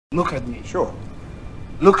Look at me. Sure.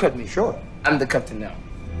 Look at me. Sure. I'm the captain now.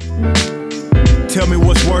 Tell me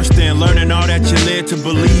what's worse than learning all that you led to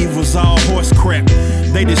believe was all horse crap.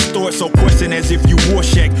 They distort, so question as if you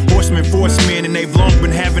Warshak. Horsemen, forcemen, and they've long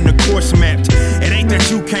been having the course mapped. It ain't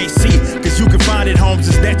that you can't see, cause you can find it, Holmes,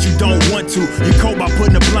 it's that you don't want to. You cope by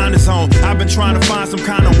putting the blinders on. I've been trying to find some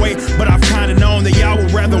kind of way, but I've kinda known that y'all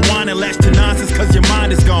would rather whine and latch to nonsense cause your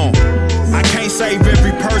mind is gone. I can't save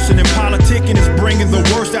every person, and politicking is bringing the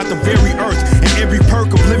worst out the very earth. And every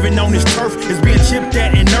perk of living on this turf is being chipped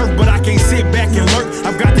at and nerfed, but I can't sit back and lurk.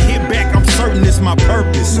 I've got to hit back, I'm certain it's my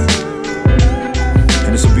purpose. And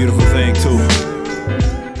it's a beautiful thing too.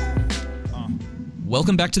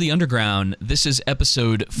 Welcome back to the Underground. This is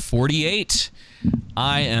episode 48.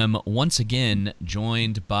 I am once again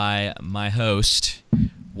joined by my host,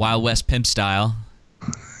 Wild West Pimp Style.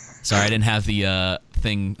 Sorry, I didn't have the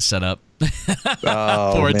thing set up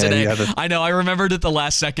for it today. I know, I remembered it the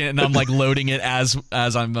last second, and I'm like loading it as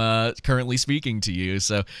I'm currently speaking to you.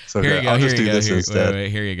 So here you go. Here you go. Wait,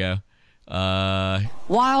 here you go.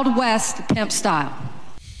 Wild West Pimp Style.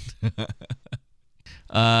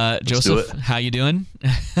 Joseph, how you doing?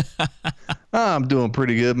 I'm doing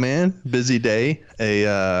pretty good, man. Busy day.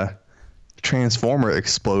 A transformer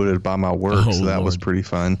exploded by my work, so that Lord. Was pretty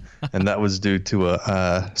fun. And that was due to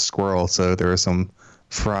a squirrel. So there was some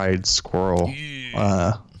fried squirrel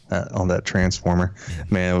on that transformer.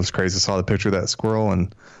 Man, it was crazy. I saw the picture of that squirrel,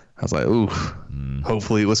 and I was like, ooh,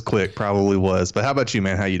 hopefully it was quick. Probably was. But how about you,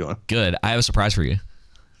 man? How you doing? Good. I have a surprise for you.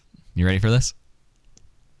 You ready for this?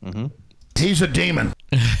 Mm-hmm. He's a demon.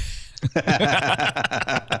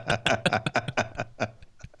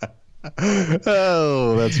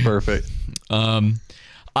 Oh, that's perfect. I've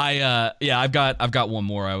got one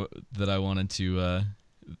more that I wanted to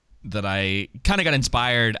that I kind of got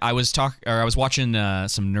inspired. I was watching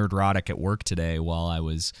some Nerdrotic at work today while I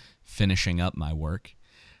was finishing up my work.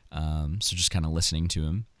 So just kind of listening to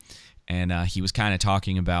him, and he was kind of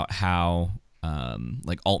talking about how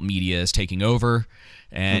like alt media is taking over,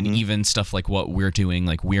 and even stuff like what we're doing,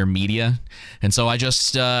 like We're Media. And so I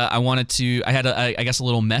just I had I guess a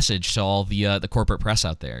little message to all the corporate press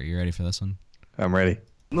out there. You ready for this one? I'm ready.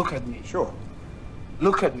 Look at me. Sure.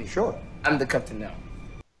 Look at me. Sure. I'm the captain now.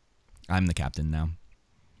 I'm the captain now.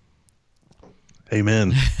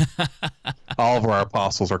 Amen. All of our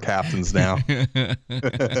apostles are captains now.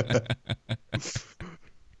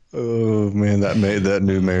 Oh man, that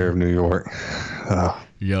new mayor of New York. Oh.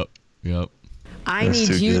 Yep. I need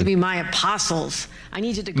you to be my apostles. I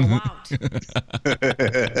need you to go out.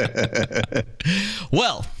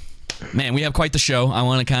 Well, man, we have quite the show. I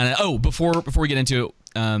want to kind of before we get into it,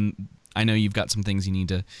 I know you've got some things you need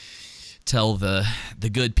to tell the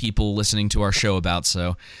good people listening to our show about,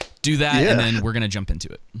 so do that, and then we're gonna jump into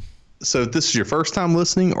it. So if this is your first time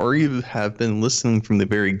listening, or you have been listening from the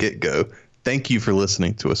very get-go, thank you for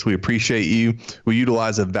listening to us. We appreciate you. We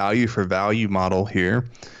utilize a value for value model here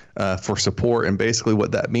for support, and basically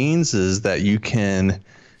what that means is that you can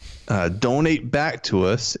donate back to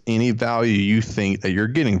us any value you think that you're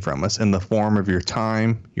getting from us in the form of your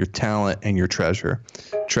time, your talent, and your treasure.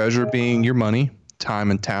 Treasure being your money,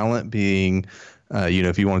 time and talent being,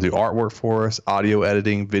 if you want to do artwork for us, audio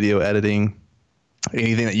editing, video editing,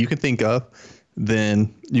 anything that you can think of,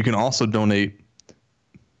 then you can also donate,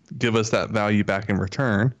 give us that value back in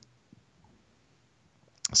return.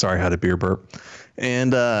 Sorry, I had a beer burp.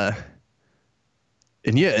 And so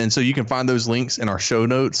you can find those links in our show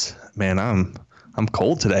notes. Man, I'm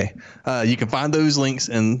cold today. You can find those links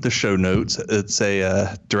in the show notes. It's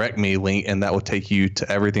a direct me link, and that will take you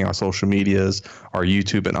to everything, our social medias, our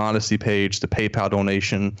YouTube and Odyssey page, the PayPal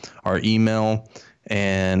donation, our email.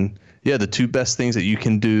 And the two best things that you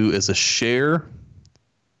can do is to share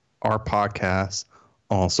our podcast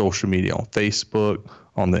on social media, on Facebook,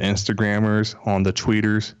 on the Instagrammers, on the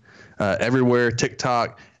tweeters, everywhere,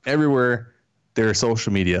 TikTok, everywhere there's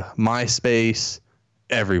social media, MySpace,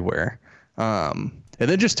 everywhere. And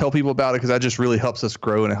then just tell people about it, because that just really helps us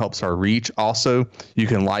grow and it helps our reach. Also, you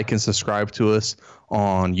can like and subscribe to us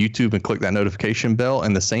on YouTube and click that notification bell,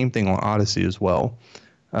 and the same thing on Odyssey as well.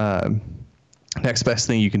 Next best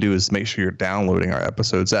thing you can do is make sure you're downloading our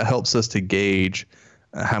episodes. That helps us to gauge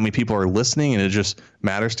how many people are listening, and it just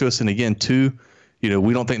matters to us. And again, too, we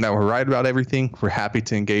don't think that we're right about everything. We're happy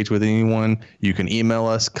to engage with anyone. You can email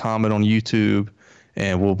us, comment on YouTube,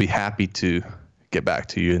 and we'll be happy to get back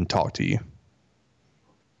to you and talk to you.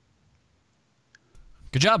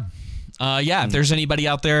 Good job. If there's anybody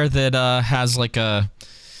out there that has like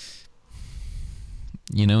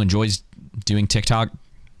enjoys doing TikTok,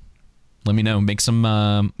 let me know. Make some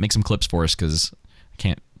clips for us, because I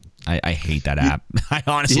can't I hate that app. I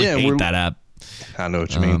honestly hate that app. I know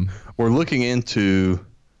what you mean. We're looking into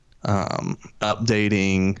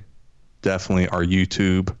updating definitely our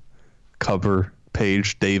YouTube cover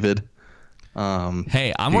page, David.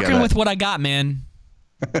 Hey, I'm working with what I got, man.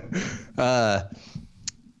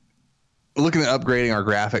 Looking at upgrading our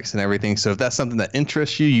graphics and everything. So if that's something that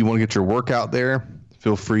interests you, you want to get your work out there,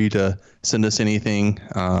 feel free to send us anything,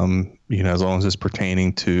 as long as it's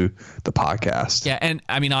pertaining to the podcast. Yeah, and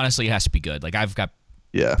I mean, honestly, it has to be good. Like, I've got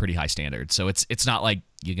pretty high standards. So it's not like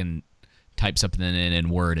you can type something in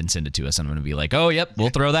Word and send it to us. I'm going to be like, oh, yep, we'll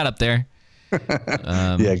throw that up there.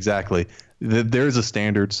 Yeah, exactly. There's a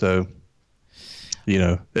standard. So,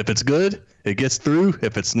 if it's good, it gets through.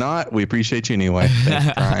 If it's not, we appreciate you anyway. Thanks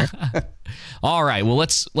for trying. All right. Well,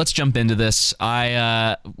 let's jump into this.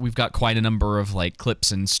 We've got quite a number of like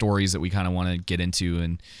clips and stories that we kind of want to get into,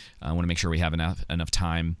 and I want to make sure we have enough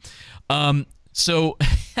time. So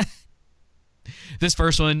this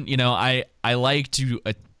first one, I like to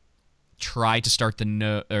try to start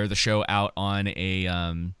the show out on a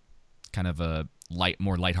kind of a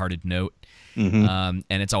more lighthearted note. Mm-hmm.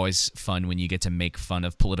 And it's always fun when you get to make fun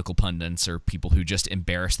of political pundits or people who just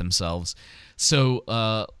embarrass themselves.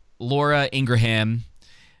 So Laura Ingraham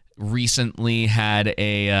recently had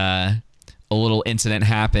a little incident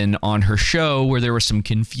happen on her show where there was some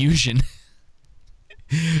confusion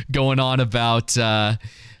going on about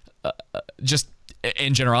just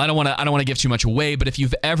in general. I don't want to give too much away, but if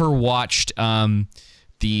you've ever watched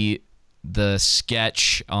the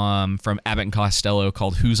sketch from Abbott and Costello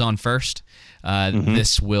called "Who's on First,"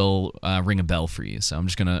 this will ring a bell for you. So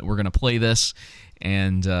we're gonna play this,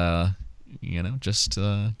 and just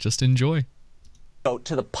enjoy.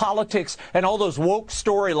 To the politics and all those woke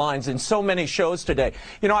storylines in so many shows today.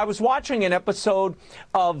 I was watching an episode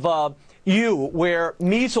of You where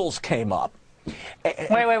measles came up.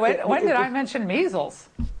 Wait. When did I mention measles?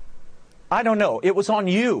 I don't know. It was on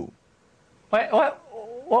You.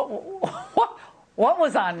 What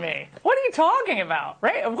was on me? What are you talking about?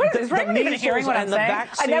 Is Raymond even hearing what I'm saying?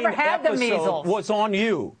 I never had the measles. Was on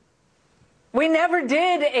You. We never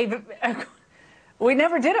did a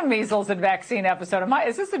measles and vaccine episode.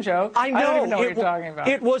 Is this a joke? I know. I don't even know what you're talking about.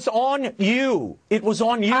 It was on You. It was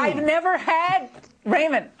on You.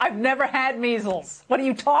 Raymond, I've never had measles. What are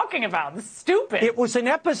you talking about? This is stupid. It was an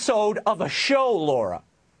episode of a show, Laura.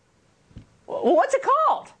 What's it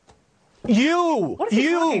called? You. What is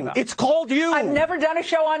he talking about? It's called You. I've never done a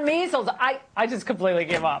show on measles. I just completely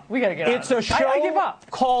give up. We got to get out of this. It's a show I give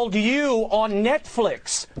up. called You on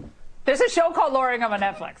Netflix. There's a show called Laura Ingraham on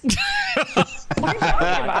Netflix. What are you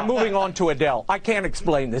talking about? I'm moving on to Adele. I can't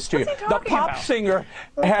explain this to you. What's he The talking pop about? singer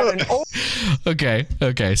had an... Okay.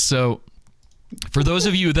 So for those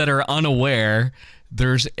of you that are unaware,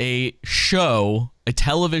 there's a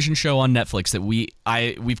television show on Netflix that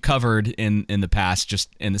we've covered in the past, just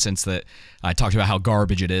in the sense that I talked about how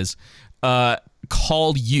garbage it is,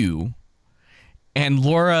 called You. And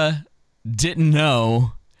Laura didn't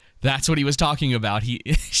know that's what he was talking about.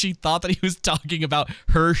 She thought that he was talking about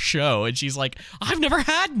her show, and she's like, I've never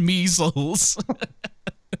had measles.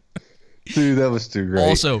 Dude, that was too great.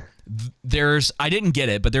 Also, I didn't get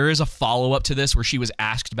it, but there is a follow-up to this where she was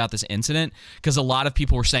asked about this incident, because a lot of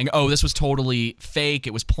people were saying, oh, this was totally fake,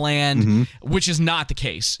 it was planned, which is not the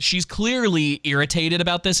case. She's clearly irritated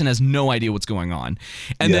about this and has no idea what's going on.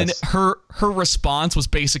 And then her response was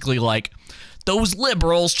basically like, those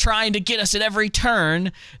liberals trying to get us at every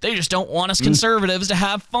turn, they just don't want us conservatives to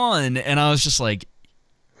have fun. And I was just like,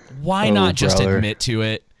 why not just admit to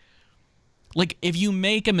it? Like, if you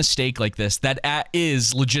make a mistake like this, that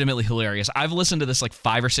is legitimately hilarious. I've listened to this like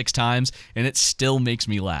 5 or 6 times, and it still makes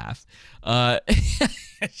me laugh.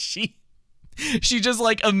 She just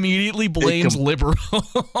like immediately blames liberals.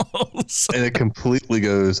 And it completely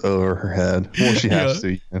goes over her head. Well, she has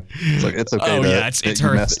to. It's like, it's okay. Oh, yeah, it's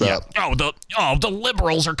her. Messed up. The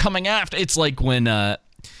liberals are coming after. It's like when,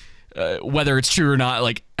 whether it's true or not,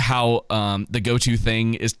 like how the go-to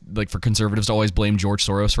thing is like for conservatives to always blame George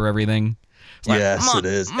Soros for everything. Like, yes, it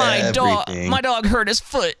is. My dog hurt his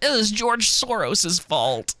foot. It was George Soros's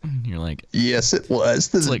fault. And you're like, yes, it was.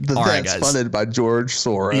 That's funded by George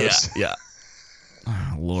Soros. Yeah.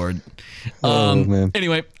 Oh, Lord. Man.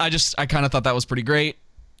 Anyway, I kind of thought that was pretty great.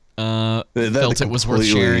 Felt it was worth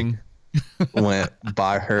sharing. Went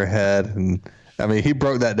by her head, and I mean, he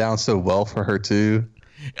broke that down so well for her too.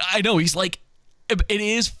 I know. He's like, it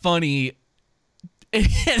is funny.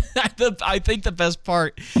 I think the best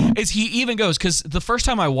part is he even goes, because the first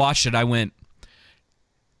time I watched it, I went,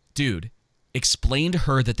 dude, explain to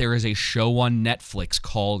her that there is a show on Netflix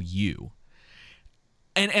called You.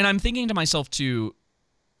 And I'm thinking to myself too,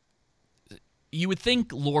 you would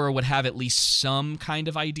think Laura would have at least some kind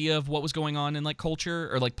of idea of what was going on in like culture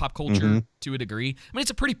or like pop culture to a degree. I mean,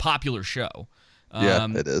 it's a pretty popular show. Yeah,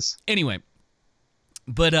 it is. Anyway,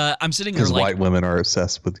 but I'm sitting there because like, white women are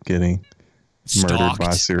obsessed with getting murdered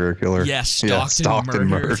by a serial killer. Yes, stalked and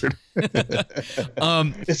murdered.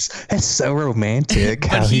 It's so romantic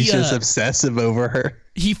how he's just obsessive over her.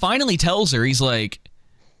 He finally tells her, he's like,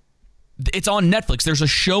 it's on Netflix. There's a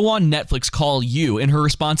show on Netflix called You. And her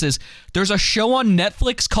response is, there's a show on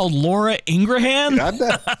Netflix called Laura Ingraham?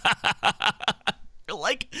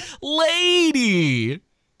 Like, lady.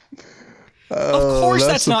 Of course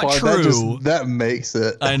that's not true. That makes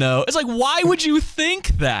it. I know. It's like, why would you think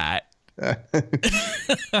that?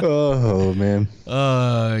 Oh, man.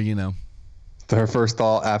 You know. Her first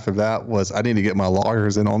thought after that was, I need to get my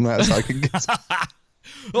lawyers in on that so I can get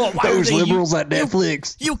those liberals at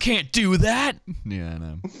Netflix. You can't do that. Yeah, I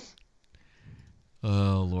know.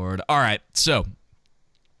 Oh, Lord. All right. So,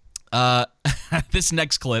 this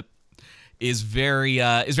next clip is very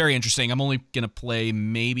interesting. I'm only going to play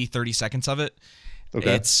maybe 30 seconds of it.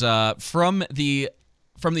 Okay. It's from the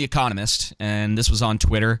Economist, and this was on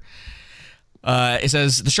Twitter. It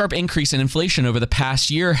says, the sharp increase in inflation over the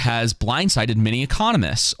past year has blindsided many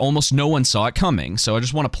economists. Almost no one saw it coming. So I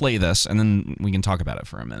just want to play this, and then we can talk about it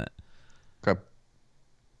for a minute. Okay.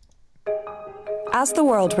 As the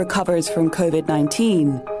world recovers from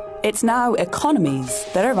COVID-19, it's now economies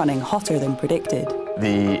that are running hotter than predicted.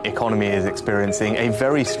 The economy is experiencing a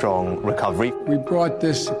very strong recovery. We brought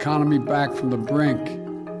this economy back from the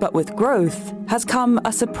brink. But with growth has come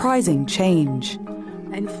a surprising change.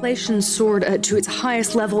 Inflation soared to its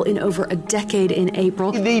highest level in over a decade in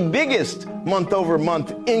April. The biggest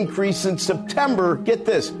month-over-month increase in September, get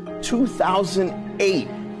this, 2008.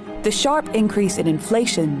 The sharp increase in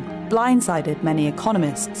inflation blindsided many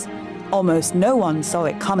economists. Almost no one saw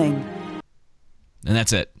it coming. And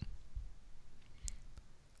that's it.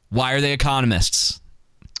 Why are they economists?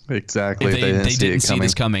 Exactly. They didn't see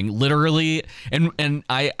this coming. Literally, and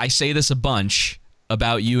I say this a bunch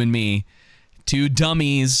about you and me. Two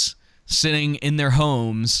dummies sitting in their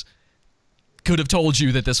homes could have told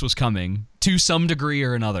you that this was coming to some degree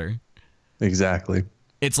or another. Exactly.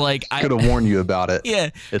 It's like I could have warned you about it.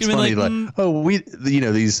 Yeah. It's funny,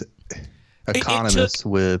 these economists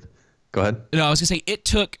with. Go ahead. No, I was gonna say it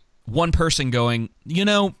took one person going,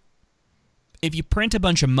 if you print a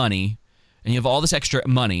bunch of money and you have all this extra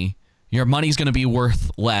money, your money's going to be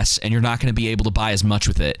worth less and you're not going to be able to buy as much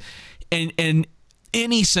with it. And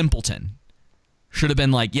any simpleton should have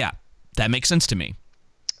been like, yeah, that makes sense to me.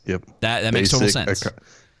 Yep. That makes total sense.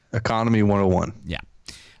 Economy 101. Yeah.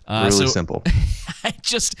 Really simple. I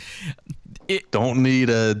don't need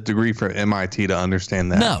a degree from MIT to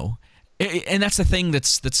understand that. No. And that's the thing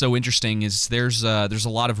that's so interesting is there's a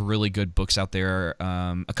lot of really good books out there.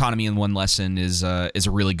 Economy in One Lesson is a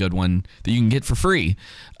really good one that you can get for free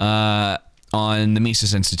on the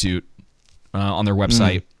Mises Institute on their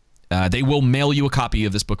website. They will mail you a copy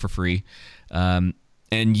of this book for free. And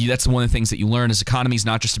that's one of the things that you learn is economy is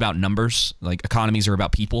not just about numbers. Like economies are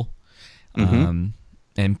about people.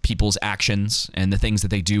 And people's actions and the things that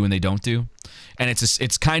they do and they don't do. And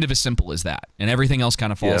it's kind of as simple as that. And everything else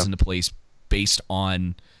kind of falls into place based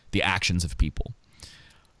on the actions of people.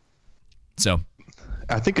 So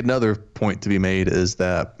I think another point to be made is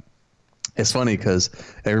that it's funny because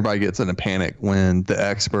everybody gets in a panic when the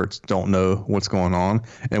experts don't know what's going on.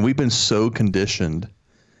 And we've been so conditioned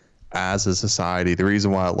as a society. The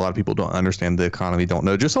reason why a lot of people don't understand the economy, don't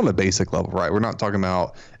know, just on a basic level, right? We're not talking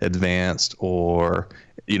about advanced or,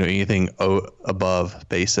 anything above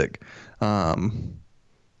basic.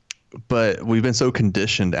 But we've been so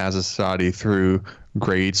conditioned as a society through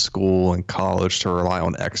grade school and college to rely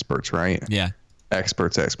on experts, right? Yeah.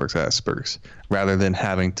 Experts, rather than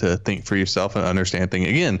having to think for yourself and understand things.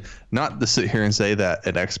 Again, not to sit here and say that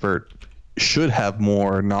an expert should have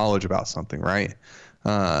more knowledge about something, right?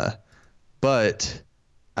 But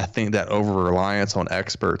I think that over-reliance on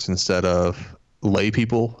experts instead of lay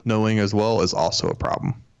people knowing as well is also a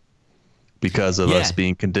problem because of us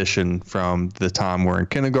being conditioned from the time we're in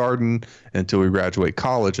kindergarten until we graduate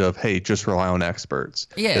college of, hey, just rely on experts.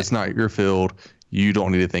 Yeah. It's not your field. You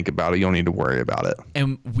don't need to think about it. You don't need to worry about it.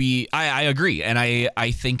 And I agree. And I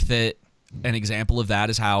think that an example of that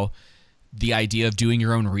is how the idea of doing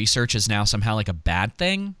your own research is now somehow like a bad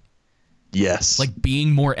thing. Yes. Like being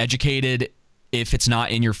more educated if it's not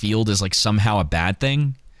in your field is like somehow a bad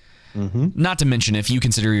thing. Not to mention if you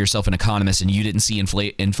consider yourself an economist and you didn't see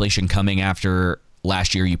inflation coming after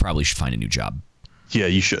last year, you probably should find a new job. Yeah,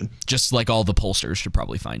 you should. Just like all the pollsters should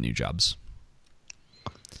probably find new jobs.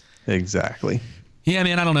 Exactly. Yeah,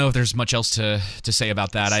 man, I don't know if there's much else to say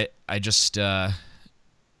about that. I just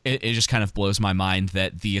it just kind of blows my mind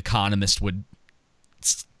that The Economist would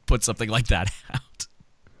put something like that out.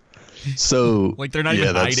 So like they're not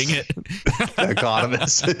even hiding it. The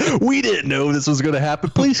Economist. We didn't know this was going to happen.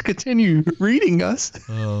 Please continue reading us.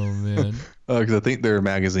 Oh man. Because I think they're a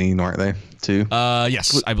magazine, aren't they? Too.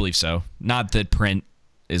 Yes, I believe so. Not that print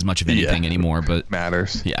is much of anything anymore, but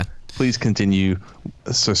matters. Yeah. Please continue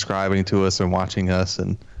subscribing to us and watching us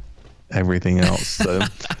and everything else. So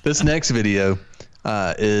this next video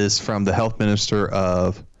is from the health minister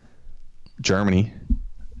of Germany,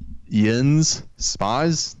 Jens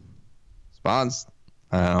Spahn.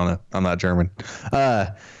 I don't know. I'm not German.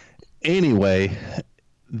 Anyway,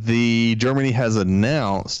 Germany has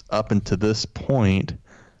announced up until this point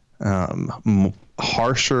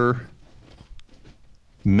harsher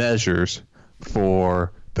measures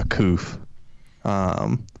for the KOOF,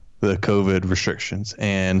 the COVID restrictions.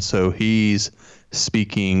 And so he's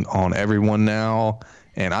speaking on everyone now.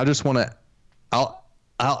 And I just want to,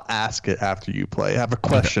 I'll ask it after you play. I have a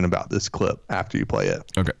question about this clip after you play it.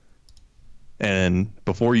 Okay. And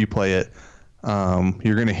before you play it,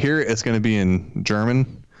 you're going to hear it. It's going to be in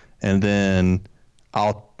German. And then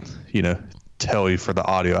I'll, tell you for the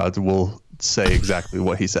audio. I will say exactly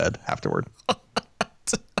what he said afterward.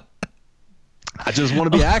 I just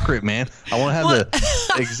want to be accurate, man. I want to have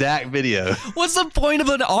the exact video. What's the point of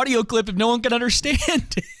an audio clip if no one can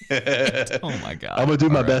understand it? Oh, my God. I'm going to do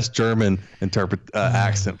my best German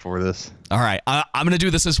accent for this. All right. I'm going to do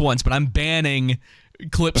this once, but I'm banning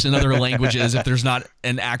clips in other languages if there's not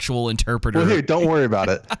an actual interpreter. Well, here, don't worry about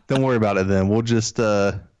it. Don't worry about it then. We'll just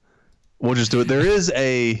do it. There is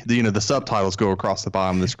the subtitles go across the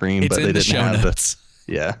bottom of the screen, but they didn't have notes.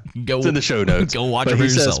 It's in the show notes. Go watch it for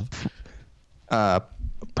yourself.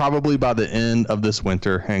 Probably by the end of this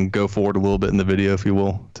winter, and go forward a little bit in the video, if you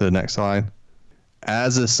will, to the next slide.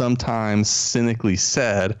 As is sometimes cynically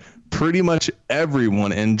said, pretty much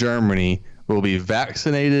everyone in Germany will be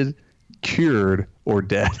vaccinated, cured, or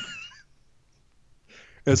dead.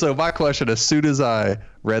 And so my question, as soon as I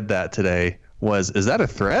read that today, was, is that a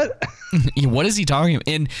threat? What is he talking about?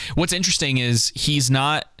 And what's interesting is he's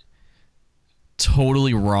not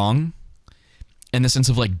totally wrong in the sense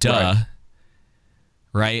of like, duh.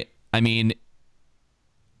 Right? I mean,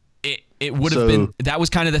 it would have been, that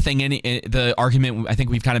was kind of the thing, the argument I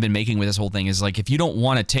think we've kind of been making with this whole thing is like, if you don't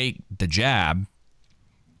want to take the jab,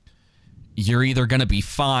 you're either going to be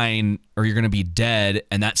fine or you're going to be dead,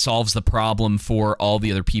 and that solves the problem for all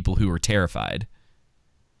the other people who are terrified.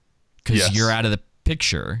 Because you're out of the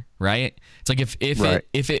picture, right? It's like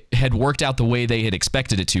if it had worked out the way they had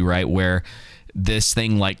expected it to, right, where this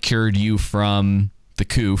thing like cured you from the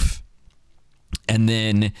KOOF, and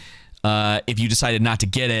then if you decided not to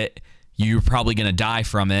get it, you're probably going to die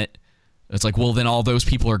from it. It's like, well, then all those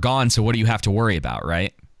people are gone, so what do you have to worry about,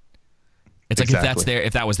 right? It's like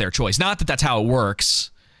if that was their choice. Not that that's how it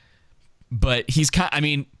works, but he's not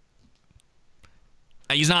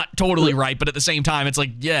totally right, but at the same time, it's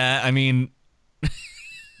like, yeah, I mean,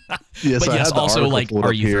 yes, but yes, also like,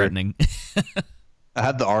 are you threatening? I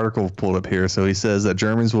had the article pulled up here. So he says that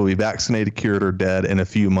Germans will be vaccinated, cured, or dead in a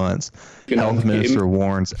few months. Health minister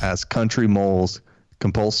warns as country mulls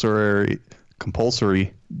compulsory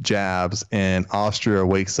jabs, and Austria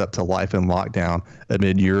wakes up to life in lockdown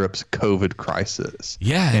amid Europe's COVID crisis.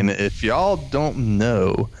 Yeah. And if y'all don't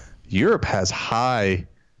know, Europe has high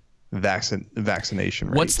vaccination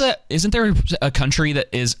rates. What's that? Isn't there a country that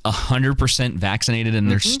is 100% vaccinated and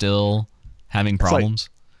they're still having problems?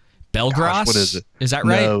 Belgrade? What is it? Is that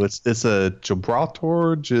right? No, it's a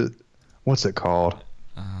Gibraltar. What's it called?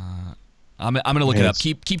 I'm gonna look it up.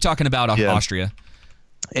 Keep talking about Austria.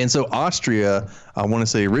 And so Austria, I want to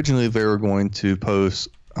say originally they were going to post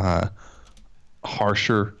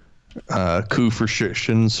harsher KOOF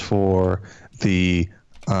restrictions for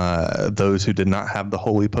those who did not have the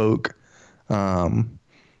holy poke.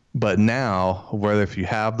 But now, whether if you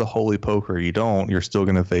have the holy poke or you don't, you're still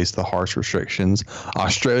going to face the harsh restrictions.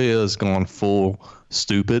 Australia has gone full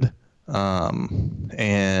stupid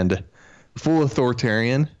and full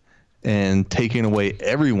authoritarian and taking away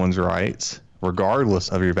everyone's rights, regardless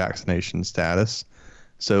of your vaccination status.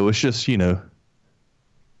 So it's just,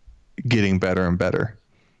 getting better and better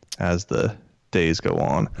as the days go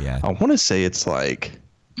on. Yeah. I want to say it's like,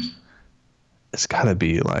 it's got to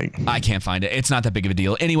be like, I can't find it. It's not that big of a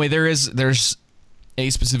deal. Anyway, there's a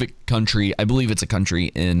specific country, I believe it's a country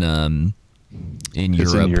in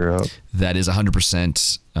Europe that is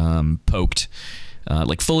 100% poked,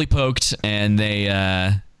 like fully poked, and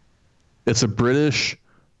they it's a British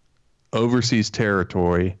overseas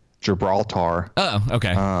territory Gibraltar. Oh,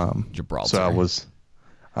 okay. Gibraltar. So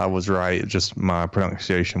I was right. Just my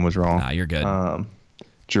pronunciation was wrong. You're good.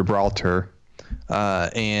 Gibraltar.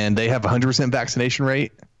 And they have 100% vaccination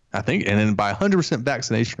rate, I think. And then by 100%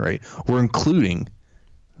 vaccination rate, we're including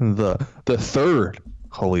the third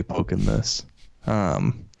holy poke in this.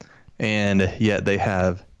 And yet they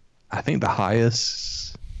have, I think,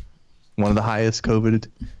 one of the highest COVID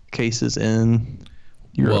cases in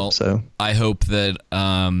Europe. Well, so I hope that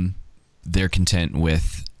they're content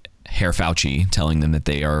with Herr Fauci telling them that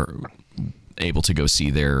they are able to go see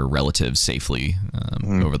their relatives safely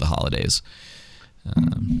over the holidays.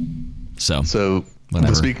 So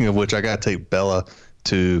whatever. Speaking of which, I got to take Bella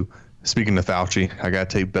to, speaking of Fauci, I got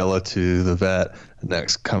to take Bella to the vet the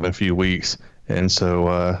next coming few weeks. And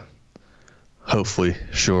so hopefully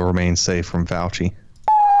she'll remain safe from Fauci.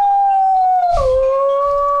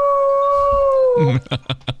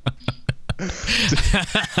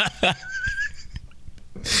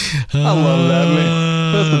 I love that,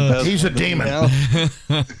 man. That's the best. He's a demon.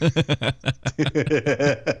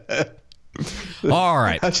 All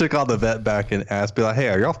right. I should call the vet back and be like, hey,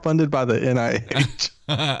 are y'all funded by the NIH?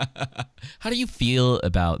 How do you feel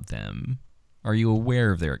about them? Are you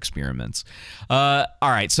aware of their experiments? All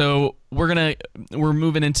right, so we're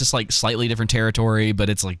moving into like slightly different territory, but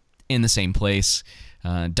it's like in the same place.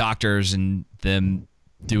 Doctors and them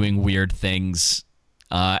doing weird things.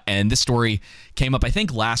 And this story came up, I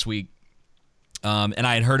think, last week. And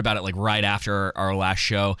I had heard about it like right after our last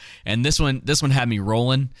show. And this one had me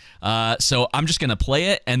rolling. So I'm just going to play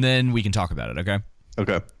it and then we can talk about it, okay?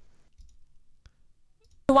 Okay.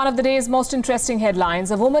 One of the day's most interesting headlines.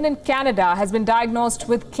 A woman in Canada has been diagnosed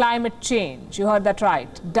with climate change. You heard that right.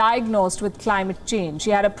 Diagnosed with climate change.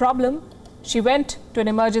 She had a problem. She went to an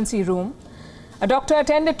emergency room. A doctor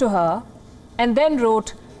attended to her and then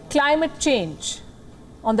wrote climate change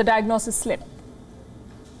on the diagnosis slip.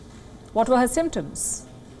 What were her symptoms?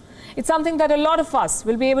 It's something that a lot of us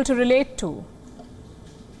will be able to relate to.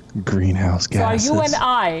 Greenhouse gases. So are you and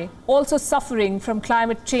I also suffering from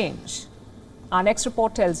climate change? Our next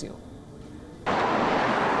report tells you.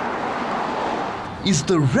 Is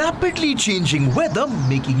the rapidly changing weather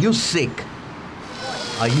making you sick?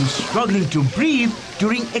 Are you struggling to breathe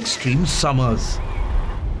during extreme summers?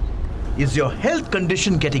 Is your health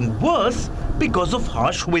condition getting worse because of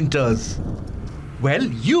harsh winters? Well,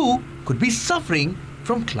 you could be suffering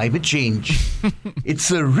from climate change. It's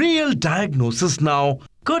a real diagnosis now,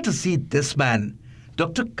 courtesy this man,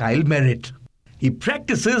 Dr. Kyle Merritt. He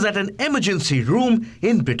practices at an emergency room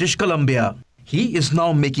in British Columbia. He is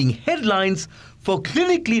now making headlines for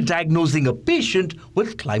clinically diagnosing a patient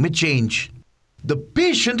with climate change. The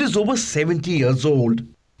patient is over 70 years old.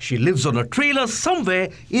 She lives on a trailer somewhere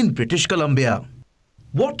in British Columbia.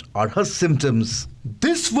 What are her symptoms?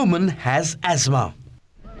 This woman has asthma.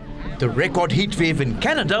 The record heat wave in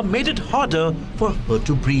Canada made it harder for her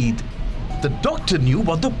to breathe. The doctor knew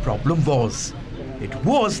what the problem was. It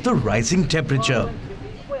was the rising temperature.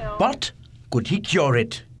 But could he cure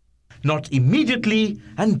it? Not immediately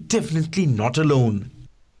and definitely not alone.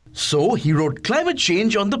 So he wrote climate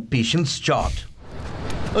change on the patient's chart.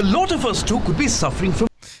 A lot of us too could be suffering from...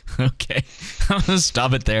 Okay, I'm going to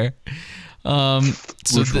stop it there.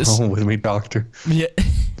 What's wrong with me, doctor? Yeah.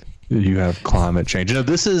 You have climate change. You know,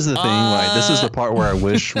 this is the thing. Like, this is the part where I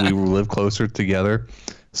wish we would live closer together,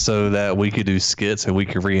 so that we could do skits and we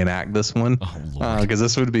could reenact this one. Because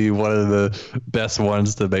this would be one of the best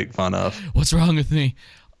ones to make fun of. What's wrong with me?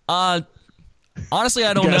 Honestly,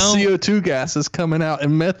 I don't know. CO2 gases coming out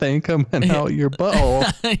and methane coming out your butthole.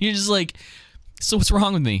 You're just like, so what's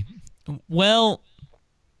wrong with me? Well,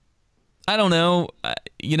 I don't know.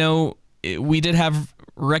 We did have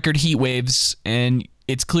record heat waves, and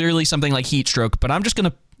it's clearly something like heat stroke, but I'm just going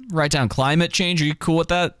to write down climate change. Are you cool with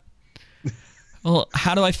that? Well,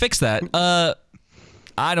 how do I fix that?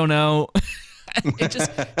 I don't know.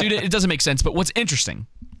 It doesn't make sense. But what's interesting?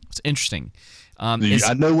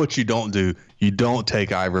 I know what you don't do. You don't take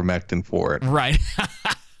ivermectin for it. Right.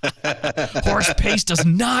 Horse paste does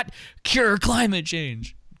not cure climate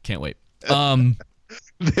change. Can't wait.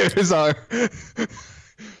 There's our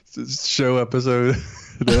show episode.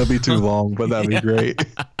 That'll be too long, but that'd be great.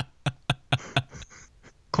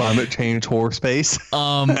 Climate change horse paste.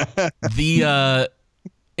 The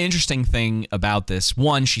interesting thing about this,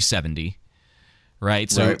 one, she's 70,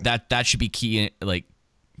 right? So that should be key, like,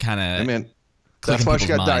 kind of. I mean, that's why she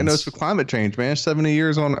got diagnosed with climate change, man. 70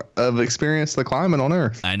 years of experience the climate on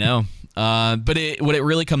Earth. I know, but what it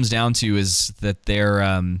really comes down to is that they're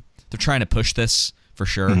trying to push this for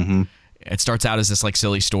sure. Mm-hmm. It starts out as this like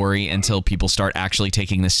silly story until people start actually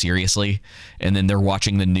taking this seriously, and then they're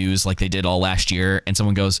watching the news like they did all last year, and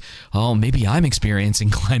someone goes, "Oh, maybe I'm experiencing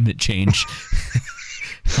climate change."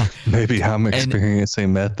 Maybe I'm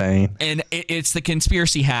experiencing methane. And it's the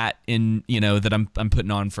conspiracy hat that I'm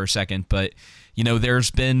putting on for a second, but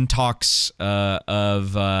there's been talks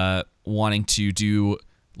of wanting to do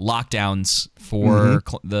lockdowns for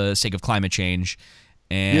the sake of climate change,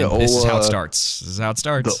 and this is how it starts. This is how it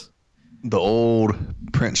starts. The old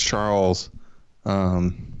Prince Charles,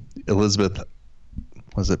 Elizabeth,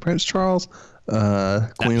 was it Prince Charles?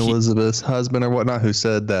 Queen Elizabeth's husband or whatnot, who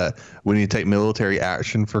said that we need to take military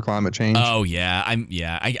action for climate change. Oh yeah,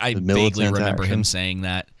 I vaguely remember him saying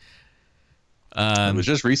that. It was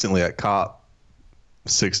just recently at COP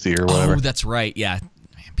 60 or whatever. Oh, that's right. Yeah,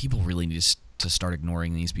 man, people really need to start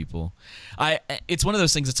ignoring these people. It's one of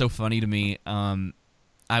those things that's so funny to me.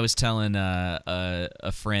 I was telling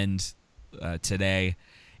a friend today,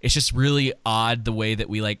 it's just really odd the way that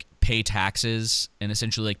we like pay taxes and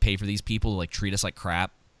essentially like pay for these people to like treat us like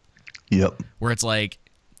crap. Yep. Where it's like,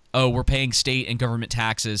 oh, we're paying state and government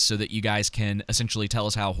taxes so that you guys can essentially tell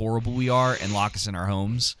us how horrible we are and lock us in our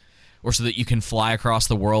homes, or so that you can fly across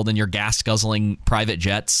the world in your gas guzzling private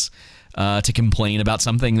jets to complain about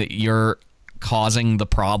something that you're causing the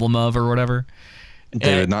problem of or whatever.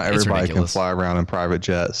 David, not everybody can fly around in private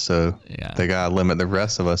jets, so they gotta limit the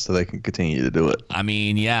rest of us so they can continue to do it. I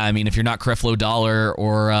mean, if you're not Creflo Dollar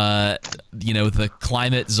or the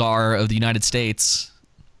climate czar of the United States,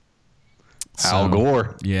 Al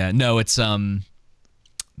Gore. Yeah, no, it's John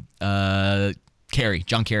Kerry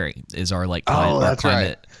is our like our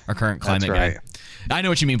current climate guy. I know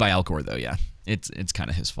what you mean by Al Gore though. Yeah, it's kind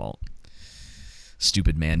of his fault.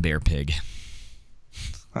 Stupid man bear pig.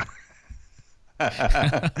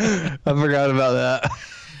 I forgot about that.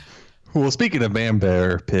 Well, speaking of man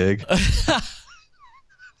bear pig,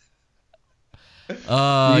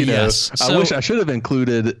 yes. I wish I should have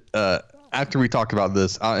included after we talked about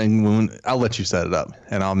this. I'll let you set it up,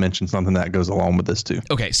 and I'll mention something that goes along with this too.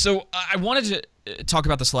 Okay, so I wanted to talk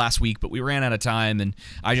about this last week, but we ran out of time, and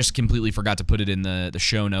I just completely forgot to put it in the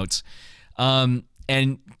show notes.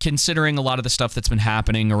 And considering a lot of the stuff that's been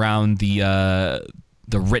happening around the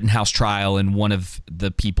Rittenhouse trial and one of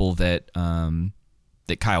the people that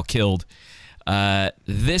Kyle killed,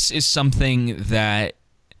 this is something that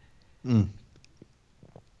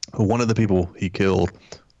one of the people he killed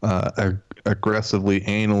aggressively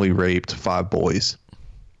anally raped 5 boys.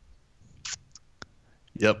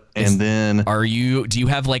 Yep. And then do you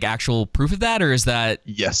have like actual proof of that, or is that?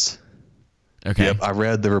 Yes. Okay. Yep, I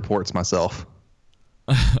read the reports myself.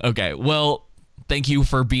 Okay. Well, thank you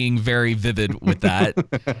for being very vivid with that.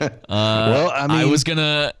 Well, I mean, I was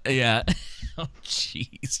gonna, yeah. Oh,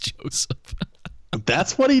 jeez, Joseph.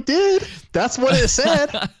 That's what he did. That's what it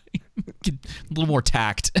said. A little more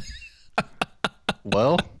tact.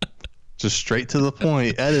 Well, just straight to the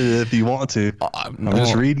point. Edit it if you want to. I'm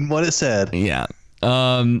just reading what it said. Yeah.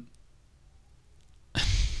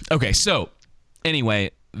 Okay. So,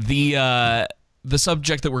 anyway, the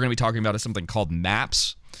subject that we're going to be talking about is something called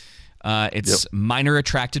MAPS. It's minor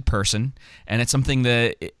attracted person, and it's something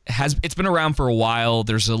that it's been around for a while.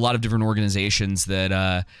 There's a lot of different organizations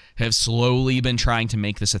that have slowly been trying to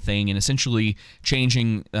make this a thing and essentially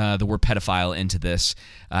changing the word pedophile into this.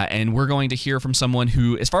 And we're going to hear from someone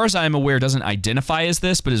who, as far as I'm aware, doesn't identify as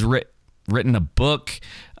this, but has written a book.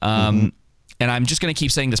 And I'm just going to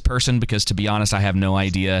keep saying this person because, to be honest, I have no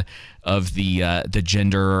idea of the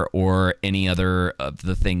gender or any other of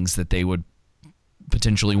the things that they would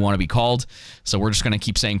potentially want to be called. So we're just going to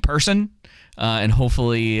keep saying person, and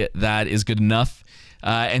hopefully that is good enough.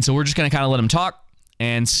 And so we're just going to kind of let them talk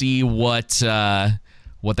and see what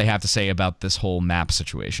they have to say about this whole MAP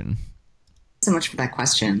situation. So much for that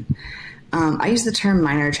question. I use the term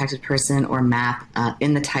minor attracted person, or MAP,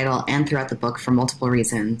 in the title and throughout the book for multiple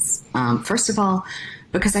reasons. First of all,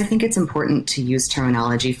 because I think it's important to use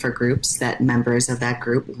terminology for groups that members of that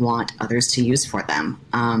group want others to use for them.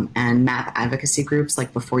 And MAP advocacy groups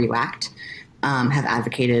like Before You Act have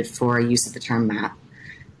advocated for use of the term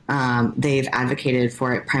MAP. They've advocated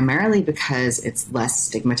for it primarily because it's less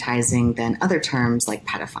stigmatizing than other terms like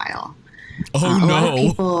pedophile. Oh, a lot of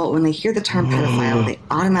people, when they hear the term pedophile, they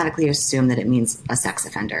automatically assume that it means a sex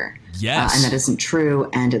offender. Yes. And that isn't true,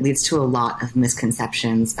 and it leads to a lot of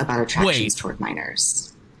misconceptions about attractions toward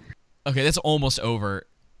minors. Okay, that's almost over.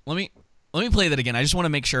 Let me play that again. I just want to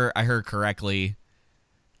make sure I heard correctly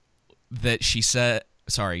that she said,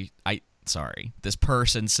 this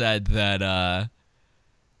person said that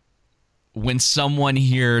when someone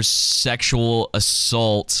hears sexual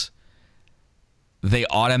assault, they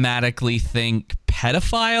automatically think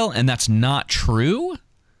pedophile, and that's not true?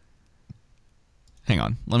 Hang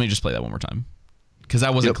on. Let me just play that one more time, because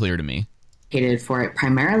that wasn't clear to me. For it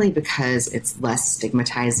primarily because it's less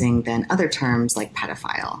stigmatizing than other terms like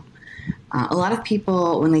pedophile. A lot of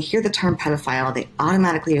people, when they hear the term pedophile, they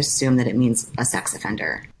automatically assume that it means a sex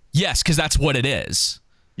offender. Yes, because that's what it is.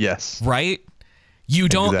 Yes. Right? You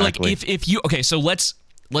don't exactly. like if you okay, so let's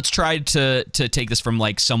try to take this from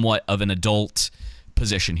like somewhat of an adult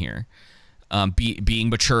position here. Being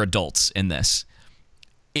mature adults in this.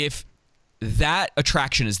 If that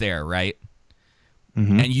attraction is there, right?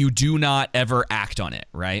 Mm-hmm. And you do not ever act on it,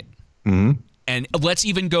 right? Mm-hmm. And let's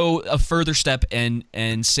even go a further step and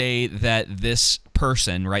say that this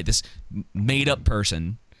person, right, this made up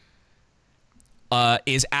person,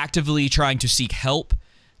 is actively trying to seek help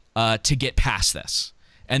to get past this.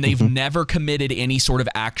 And they've never committed any sort of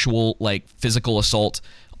actual like physical assault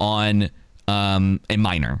on a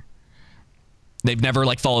minor. They've never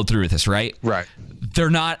like followed through with this, right? Right. They're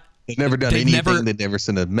not. They've never done anything. They've never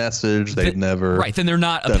sent a message. They've never. Right. Then they're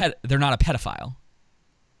not they're not a pedophile.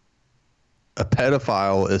 A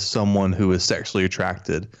pedophile is someone who is sexually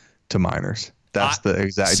attracted to minors. That's the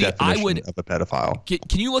exact definition of a pedophile.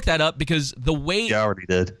 Can you look that up? Because the way... Yeah, I already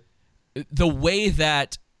did. The way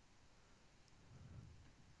that...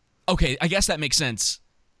 Okay, I guess that makes sense.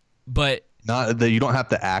 But... Not that you don't have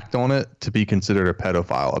to act on it to be considered a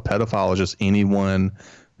pedophile. A pedophile is just anyone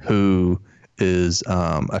who is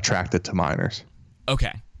attracted to minors.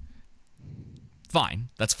 Okay. Fine.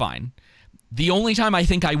 That's fine. The only time I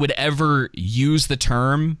think I would ever use the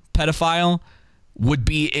term pedophile would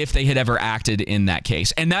be if they had ever acted in that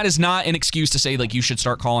case. And that is not an excuse to say like you should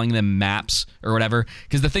start calling them MAPS or whatever,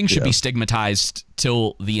 because the thing should be stigmatized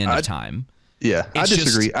till the end of time. Yeah, I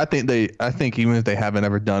disagree. I think even if they haven't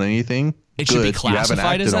ever done anything, it should be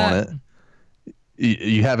classified as that.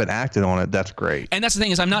 You haven't acted on it. That's great. And that's the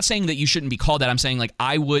thing is I'm not saying that you shouldn't be called that. I'm saying like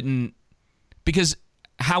I wouldn't, because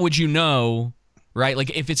how would you know? Right? Like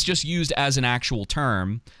if it's just used as an actual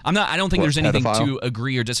term, I don't think there's anything to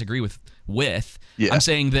agree or disagree with. Yeah. I'm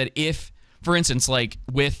saying that if, for instance, like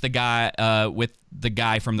with the guy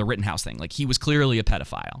from the Rittenhouse thing, like he was clearly a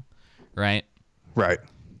pedophile, right? Right.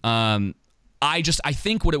 I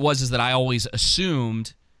think what it was is that I always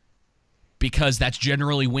assumed, because that's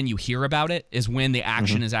generally when you hear about it, is when the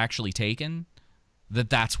action is actually taken,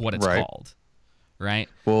 that's what it's called. Right?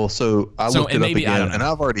 Well, so I looked it up again, and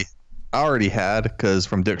I already had, because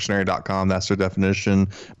from dictionary.com, that's their definition.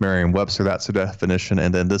 Merriam-Webster, that's their definition.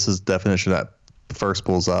 And then this is the definition that first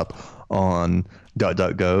pulls up on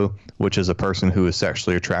DuckDuckGo, which is a person who is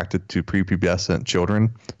sexually attracted to prepubescent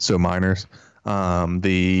children, so minors.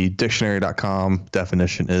 The dictionary.com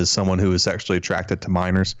definition is someone who is sexually attracted to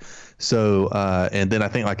minors. So, and then I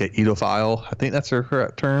think like an edophile, I think that's their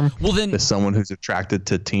correct term. Well, then is someone who's attracted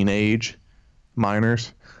to teenage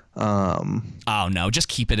minors. Oh no, just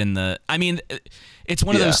keep it in the, I mean, it's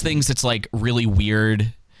one of those things that's like really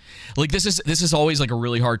weird. Like this is always like a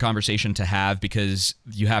really hard conversation to have, because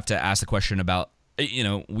you have to ask the question about, you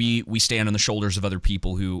know, we stand on the shoulders of other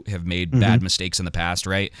people who have made bad mistakes in the past,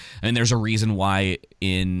 right? And there's a reason why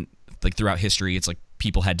in like throughout history, it's like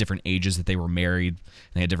people had different ages that they were married,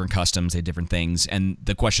 they had different customs, they had different things. And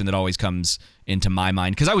the question that always comes into my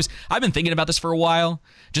mind, because I've been thinking about this for a while,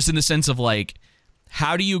 just in the sense of like,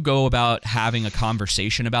 how do you go about having a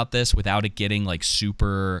conversation about this without it getting like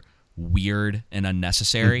super weird and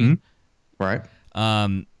unnecessary? Right.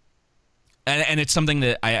 And it's something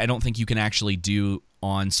that I don't think you can actually do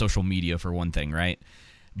on social media, for one thing, right?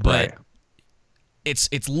 But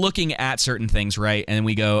it's looking at certain things, right? And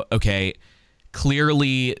we go, okay,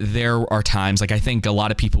 clearly there are times, like I think a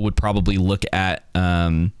lot of people would probably look at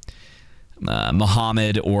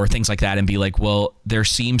Muhammad or things like that and be like, well, there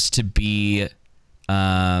seems to be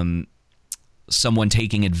someone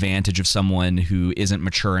taking advantage of someone who isn't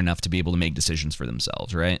mature enough to be able to make decisions for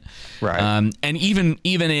themselves, right? Right. And even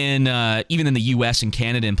in the U.S. and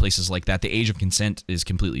Canada and places like that, the age of consent is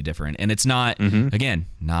completely different, and it's not again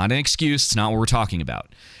not an excuse. It's not what we're talking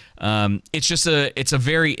about. It's just it's a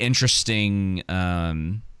very interesting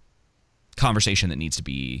conversation that needs to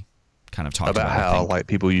be kind of talked about how like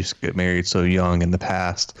people used to get married so young in the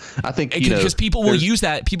past. I think because people will use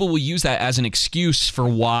that as an excuse for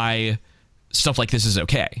why stuff like this is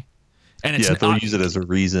okay. And it's they'll use it as a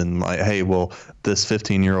reason, like, hey, well, this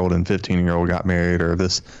 15-year-old and 15-year-old got married, or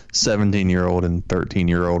this 17-year-old and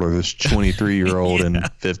 13-year-old, or this 23-year-old and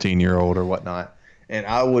 15-year-old, or whatnot. And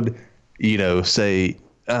I would, say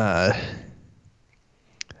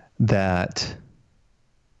that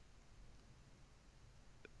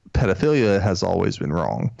pedophilia has always been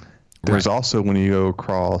wrong. There's also when you go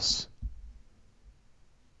across.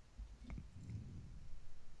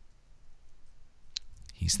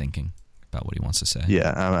 He's thinking about what he wants to say.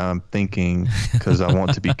 Yeah, I'm thinking because I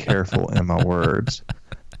want to be careful in my words.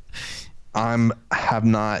 Have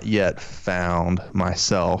not yet found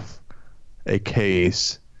myself a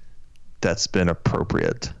case that's been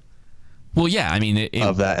appropriate. Well, yeah, I mean,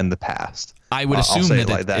 of that in the past. I would assume that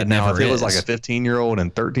like that. It now, never if it was is. like a 15-year-old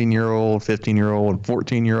and 13-year-old, 15-year-old and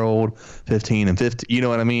 14-year-old, 15 and 15, you know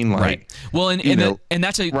what I mean? Like, right. Well, and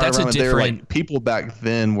that's a different. There, like, people back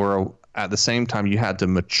then were at the same time you had to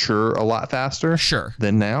mature a lot faster. Sure.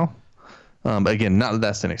 Than now. Again, not that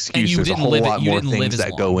that's an excuse. There's a whole lot more things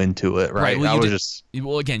that go into it, right?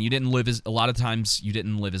 Well, again, you didn't live a lot of times you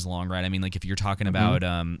didn't live as long, right? I mean, like if you're talking about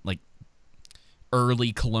like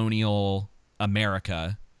early colonial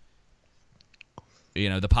America, you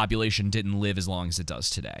know, the population didn't live as long as it does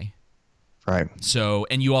today. Right. So,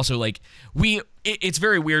 and you also like it's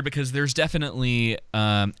very weird because there's definitely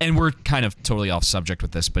and we're kind of totally off subject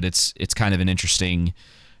with this, but it's kind of an interesting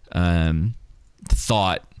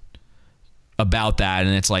thought about that.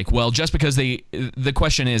 And it's like, well, just because the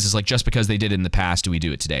question is like, just because they did it in the past, do we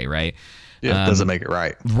do it today? Right. Yeah. It doesn't make it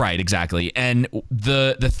right. Right. Exactly. And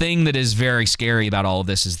the thing that is very scary about all of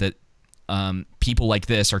this is that people like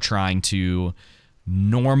this are trying to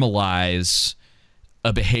normalize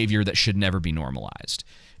a behavior that should never be normalized.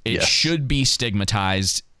 It should be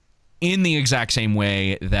stigmatized in the exact same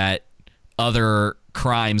way that other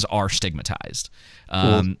crimes are stigmatized.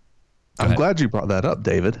 I'm glad you brought that up,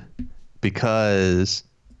 David, because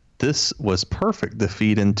this was perfect to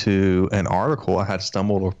feed into an article I had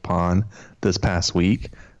stumbled upon this past week,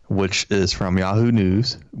 which is from Yahoo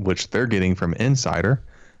News, which they're getting from Insider,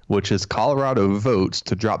 which is Colorado votes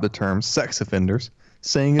to drop the term sex offenders,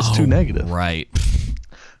 saying it's too negative. Right.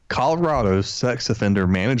 Colorado's Sex Offender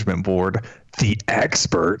Management Board, the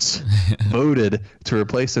experts, voted to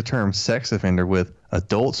replace the term sex offender with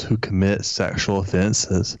adults who commit sexual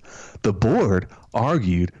offenses. The board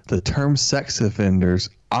argued the term sex offenders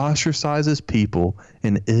ostracizes people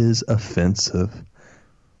and is offensive.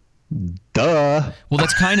 Duh. Well,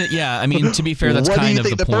 that's kind of, yeah. I mean, to be fair, that's kind of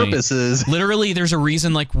the point. Purpose is? Literally, there's a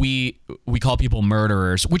reason like we call people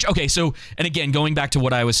murderers, which, okay, so, and again, going back to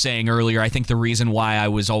what I was saying earlier, I think the reason why I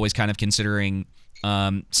was always kind of considering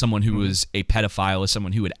someone who was a pedophile as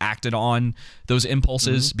someone who had acted on those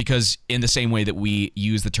impulses, because in the same way that we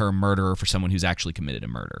use the term murderer for someone who's actually committed a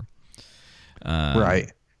murder. Right.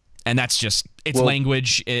 And that's just, it's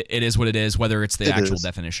language. It is what it is, whether it's the actual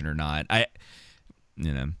definition or not.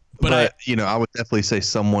 But I would definitely say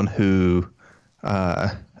someone who,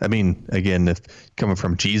 I mean, again, if coming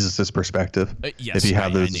from Jesus's perspective, if you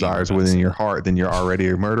have those desires within your heart, then you're already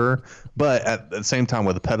a murderer. But at the same time,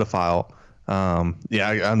 with a pedophile,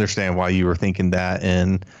 I understand why you were thinking that,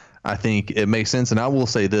 and I think it makes sense. And I will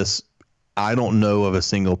say this: I don't know of a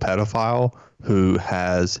single pedophile who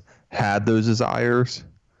has had those desires,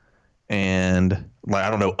 and like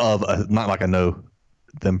I don't know of not like I know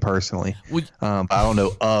them personally. But I don't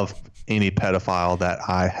know of any pedophile that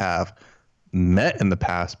I have met in the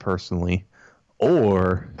past personally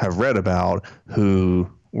or have read about who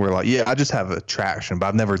were like, yeah, I just have attraction, but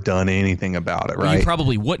I've never done anything about it. Right. You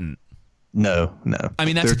probably wouldn't. No. I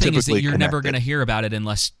mean, that's the thing, is that you're never going to hear about it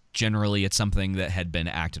unless generally it's something that had been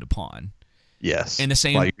acted upon. Yes. In the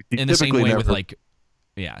same way with like,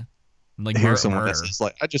 like hear someone that says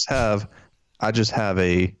like, I just have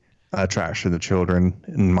a attraction to children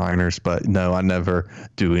and minors, but no, I've never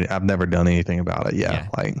done anything about it. Yeah.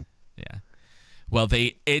 Well,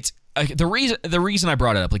 the reason I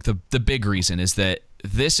brought it up, like the big reason is that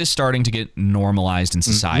this is starting to get normalized in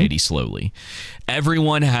society slowly.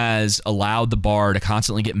 Everyone has allowed the bar to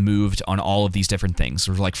constantly get moved on all of these different things.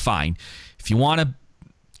 So we're like, fine, if you want to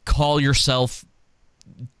call yourself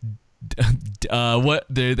what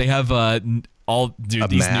they have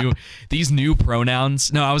these new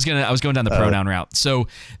pronouns. No, I was going down the pronoun route. So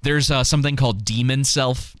there's something called demon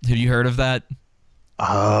self. Have you heard of that?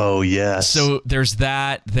 Oh, yes. So there's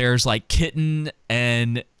that. There's like kitten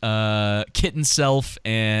and kitten self,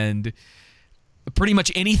 and pretty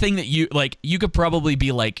much anything that you like. You could probably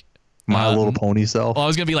be like My Little Pony self. I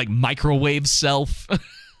was gonna be like microwave self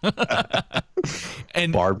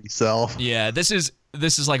and Barbie self. Yeah, this is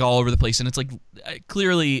like all over the place, and it's like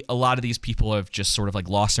clearly a lot of these people have just sort of like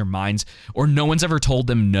lost their minds, or no one's ever told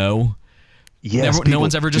them no. Yes, no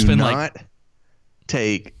one's ever just been like,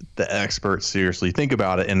 take the experts seriously. Think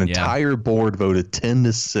about it. An entire board voted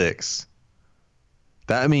 10-6.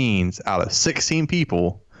 That means out of 16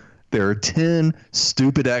 people, there are 10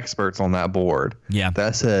 stupid experts on that board. Yeah.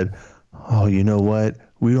 That said, oh, you know what?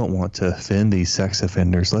 we don't want to offend these sex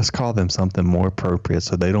offenders. Let's call them something more appropriate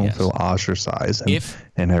so they don't feel ostracized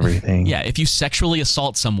and everything. Yeah, if you sexually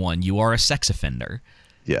assault someone, you are a sex offender.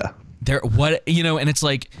 Yeah. And it's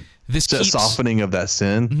like this keeps softening of that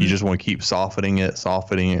sin. You just want to keep softening it.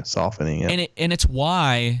 And it's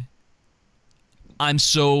why I'm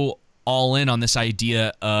so all in on this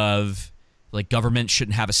idea of like government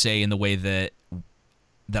shouldn't have a say in the way that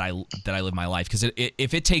I live my life, because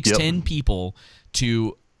if it takes 10 people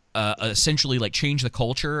to essentially like change the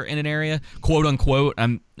culture in an area, quote unquote,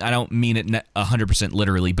 I don't mean it 100%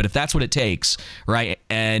 literally, but if that's what it takes, right,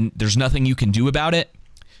 and there's nothing you can do about it,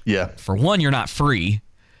 for one, you're not free.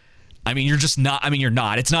 I mean, you're just not. I mean, you're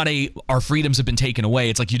not. It's not our freedoms have been taken away.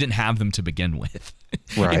 It's like you didn't have them to begin with.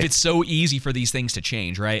 Right. If it's so easy for these things to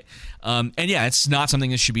change, right? And yeah, it's not something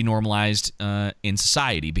that should be normalized in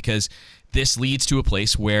society, because this leads to a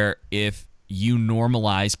place where if you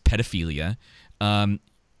normalize pedophilia,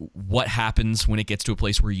 what happens when it gets to a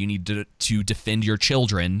place where you need to defend your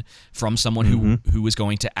children from someone who is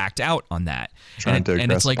going to act out on that? And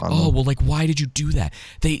it's like, oh, well, like, why did you do that?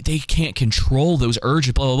 They can't control those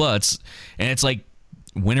urges, blah, blah, blah. It's like,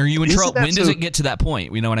 when are you in trouble? When does it get to that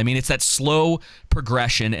point? You know what I mean? It's that slow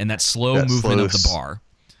progression and that slow movement of the bar.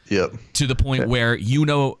 Yep. To the point where you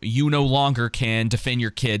no longer can defend your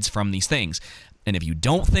kids from these things. And if you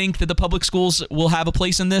don't think that the public schools will have a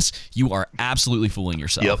place in this, you are absolutely fooling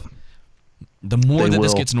yourself. Yep. The more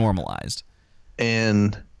this gets normalized.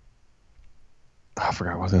 And I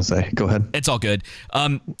forgot what I was going to say. Go ahead. It's all good.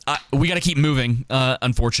 We got to keep moving,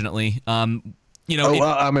 unfortunately. I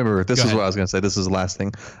remember. This is what I was going to say. This is the last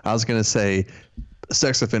thing. I was going to say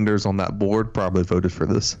sex offenders on that board probably voted for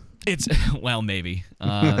this. Maybe.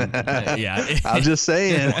 Yeah. I'm just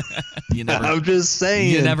saying. I'm just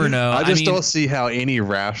saying. You never know. I mean, don't see how any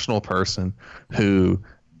rational person who.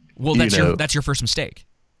 Well, that's your first mistake.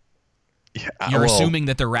 Yeah, You're assuming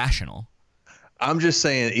that they're rational. I'm just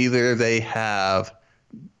saying either they have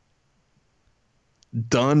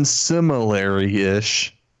done similar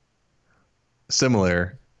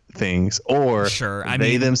things, or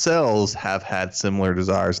they themselves have had similar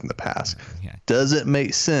desires in the past. Yeah. Does it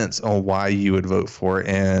make sense on why you would vote for it?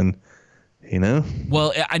 And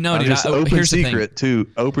well, I know, dude. Just open secret too.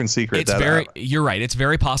 Open secret. You're right. It's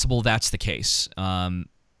very possible that's the case. But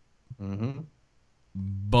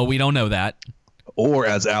we don't know that. Or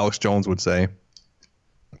as Alex Jones would say.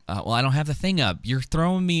 Well, I don't have the thing up. You're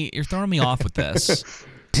throwing me off with this.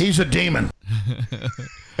 He's a demon.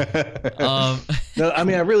 No, I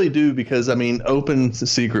mean, I really do, because Open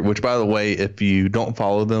Secret, which, by the way, if you don't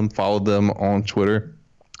follow them on Twitter.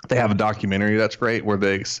 They have a documentary that's great where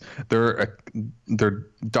their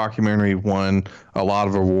documentary won a lot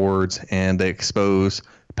of awards, and they expose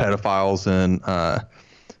pedophiles and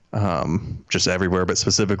just everywhere, but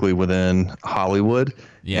specifically within Hollywood.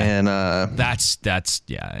 Yeah, and that's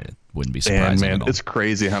it wouldn't be surprising. And man, it's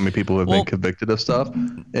crazy how many people have been convicted of stuff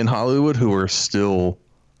in Hollywood who are still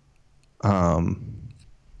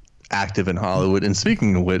active in Hollywood. And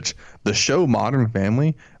speaking of which, the show Modern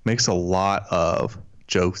Family makes a lot of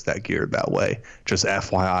jokes that geared that way. Just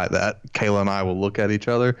FYI, that Kayla and I will look at each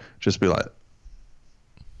other, just be like,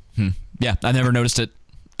 yeah, I never noticed it.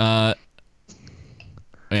 Well,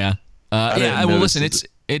 listen,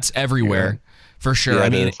 it's everywhere for sure. Yeah, I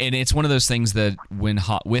mean, and it's one of those things that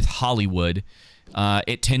with Hollywood,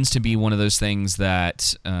 it tends to be one of those things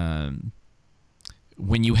that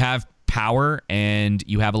when you have power and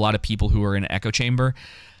you have a lot of people who are in an echo chamber.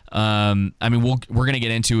 I mean, we're gonna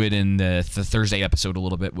get into it in the Thursday episode a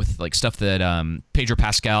little bit with like stuff that Pedro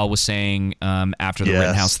Pascal was saying after the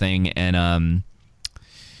Rittenhouse thing, and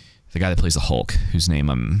the guy that plays the Hulk, whose name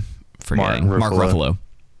I'm forgetting, Mark Ruffalo.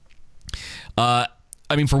 I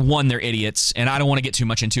mean, for one, they're idiots, and I don't want to get too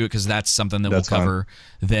much into it because that's something that we'll cover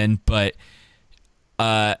then. But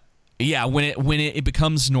yeah, when it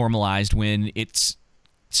becomes normalized, when it's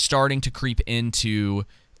starting to creep into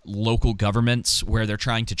local governments where they're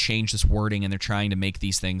trying to change this wording and they're trying to make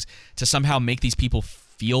these things to somehow make these people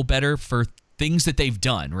feel better for things that they've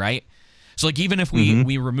done, right? So like even if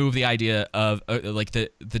we remove the idea of like the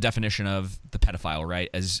definition of the pedophile, right,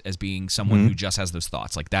 as being someone who just has those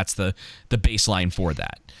thoughts, like that's the baseline for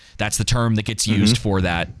that. That's the term that gets used for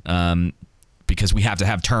that, because we have to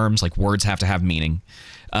have terms, like words have to have meaning.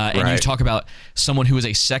 And you talk about someone who is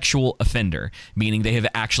a sexual offender, meaning they have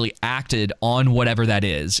actually acted on whatever that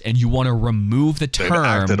is, and you want to remove the term. They've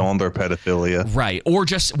acted on their pedophilia, right? Or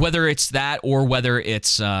just whether it's that, or whether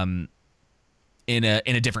it's in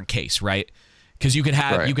a different case, right? Because you could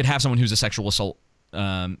have someone who's a sexual assault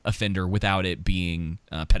offender without it being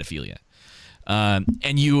pedophilia,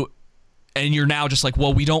 and and you're now just like,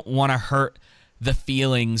 well, we don't want to hurt the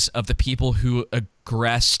feelings of the people who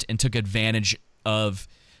aggressed and took advantage of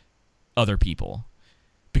other people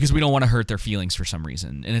because we don't want to hurt their feelings for some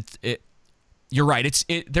reason. And you're right.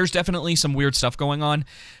 There's definitely some weird stuff going on,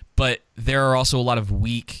 but there are also a lot of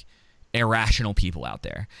weak, irrational people out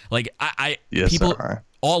there. Like people,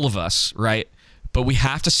 all of us, right? But we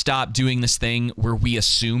have to stop doing this thing where we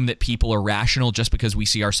assume that people are rational just because we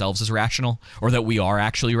see ourselves as rational or that we are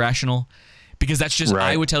actually rational. Because that's just,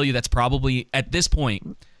 I would tell you that's probably, at this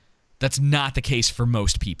point, that's not the case for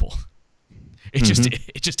most people. It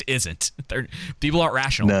just isn't. People aren't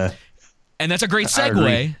rational. Nah. And that's a great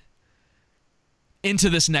segue into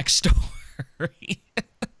this next story.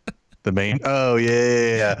 The main,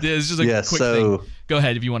 yeah. It's just a quick thing. Go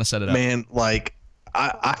ahead if you want to set it up. Man, like,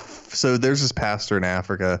 so there's this pastor in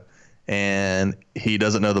Africa, and he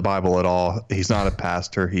doesn't know the Bible at all. He's not a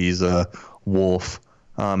pastor. He's a wolf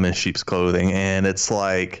in sheep's clothing. And it's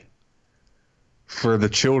like, for the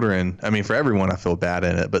children, I mean, for everyone, I feel bad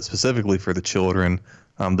in it, but specifically for the children,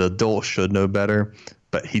 the adults should know better.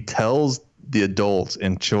 But he tells the adults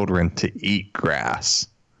and children to eat grass.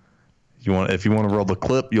 If you want to roll the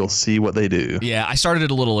clip, you'll see what they do. Yeah, I started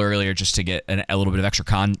it a little earlier just to get a little bit of extra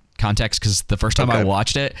context, because the first time I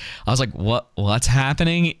watched it, I was like, what's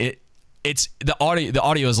happening? It's the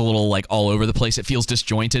audio is a little like all over the place. It feels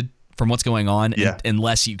disjointed from what's going on,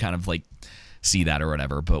 unless you kind of like see that or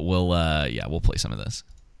whatever. But we'll play some of this.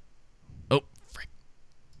 Oh, frick.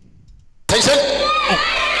 Attention.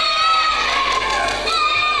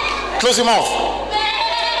 Close your mouth.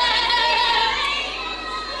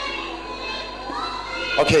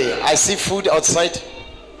 Okay, I see food outside.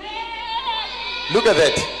 Look at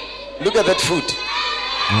that. Look at that food.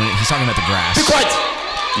 He's talking about the grass. Be quiet.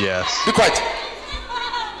 Yes. Be quiet.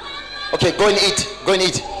 Okay, go and eat. Go and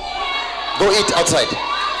eat. Go eat outside.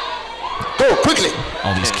 Go, quickly.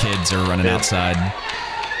 All these kids are running outside.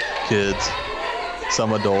 Kids.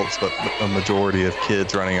 Some adults, but a majority of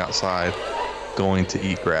kids running outside going to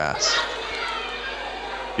eat grass.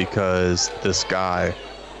 Because this guy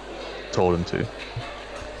told him to.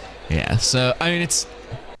 Yeah, so I mean it's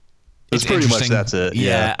pretty much that's it.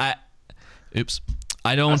 Yeah.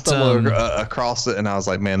 I don't stumbled across it, and I was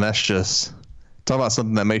like, man, that's just talk about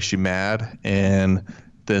something that makes you mad, and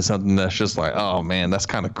then something that's just like, oh man, that's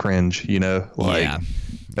kind of cringe, you know, like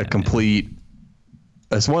complete.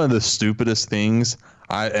 It's one of the stupidest things.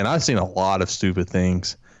 I've seen a lot of stupid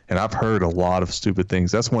things, and I've heard a lot of stupid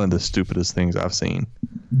things. That's one of the stupidest things I've seen.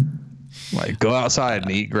 Like, go outside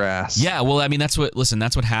and eat grass. Yeah, well, I mean, that's what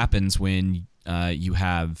happens when you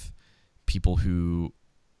have people who,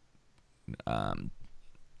 I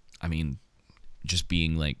mean, just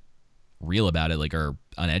being, like, real about it, like, are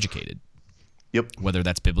uneducated. Yep. Whether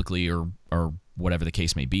that's biblically or whatever the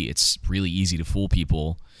case may be. It's really easy to fool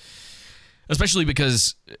people, especially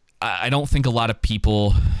because I don't think a lot of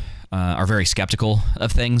people are very skeptical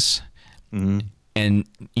of things. Mm-hmm. And,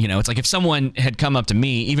 you know, it's like if someone had come up to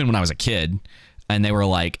me, even when I was a kid, and they were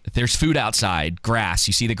like, there's food outside, grass.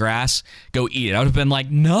 You see the grass? Go eat it. I would have been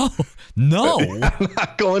like, no. I'm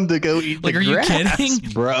not going to go eat the grass. Like, are you kidding?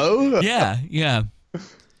 Bro? Yeah.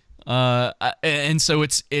 And so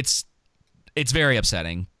it's very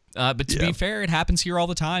upsetting. But to be fair, it happens here all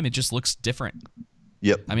the time. It just looks different.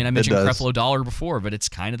 Yep. I mean, I mentioned Creflo Dollar before, but it's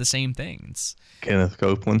kind of the same thing. It's Kenneth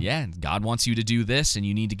Copeland. Yeah, God wants you to do this, and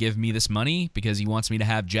you need to give me this money because he wants me to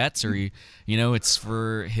have jets, or you know, it's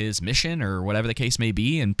for his mission or whatever the case may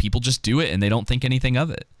be, and people just do it and they don't think anything of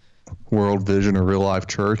it. World Vision, a real life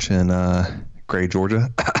church in Gray, Georgia.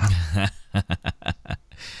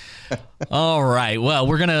 All right. Well,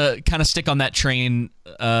 we're gonna kind of stick on that train,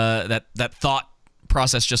 that thought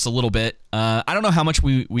process just a little bit. I don't know how much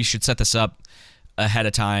we should set this up ahead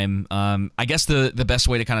of time. I guess the best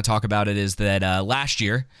way to kind of talk about it is that last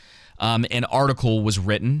year an article was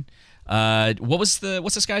written. What's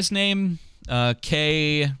this guy's name?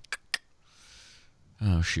 K.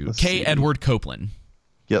 Edward Copeland.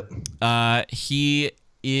 Yep. He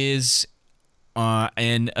is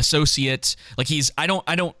an associate. Like I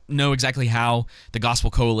don't know exactly how the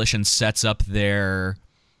Gospel Coalition sets up their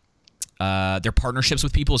partnerships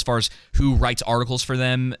with people as far as who writes articles for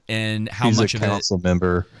them and how much of it. He's a council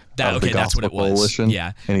member of the Gospel Coalition.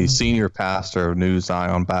 Yeah. And he's senior pastor of New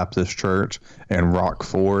Zion Baptist Church in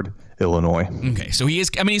Rockford, Illinois. Okay. So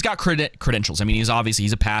he's got credentials. I mean, he's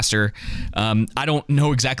a pastor. I don't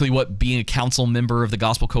know exactly what being a council member of the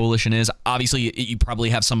Gospel Coalition is. Obviously, you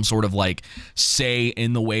probably have some sort of like say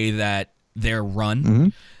in the way that they're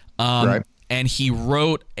run. Mm-hmm. Right. And he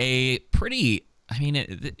wrote a pretty... I mean,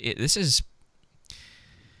 this is...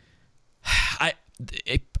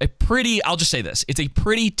 a pretty, I'll just say this, it's a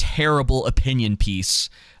pretty terrible opinion piece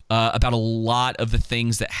about a lot of the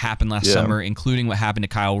things that happened last summer, including what happened to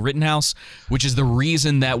Kyle Rittenhouse, which is the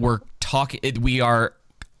reason that we are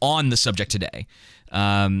on the subject today.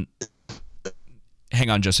 Hang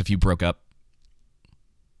on, Joseph, you broke up.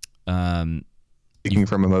 Speaking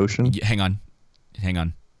from emotion. Hang on.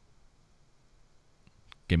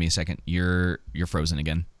 Give me a second. You're frozen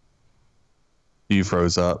again. You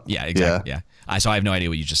froze up. Yeah, exactly. Yeah. So I have no idea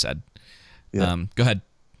what you just said. Yeah. Go ahead.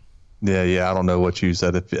 Yeah. I don't know what you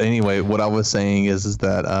said. Anyway, what I was saying is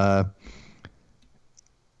that I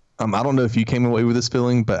don't know if you came away with this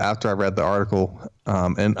feeling, but after I read the article,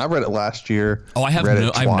 and I read it last year. Oh, I have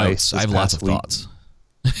notes. I have lots of thoughts.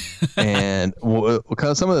 And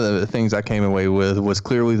because some of the things I came away with was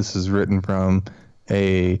clearly this is written from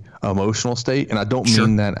a emotional state, and I don't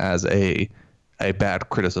mean that as a bad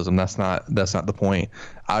criticism. That's not the point.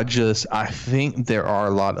 I think there are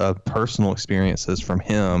a lot of personal experiences from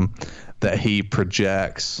him that he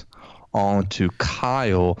projects onto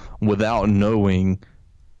Kyle without knowing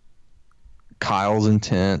Kyle's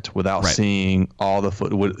intent, without seeing all the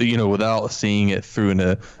without seeing it through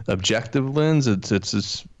an objective lens. It's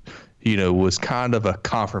just, was kind of a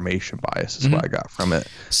confirmation bias is what I got from it.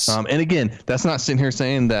 And again, that's not sitting here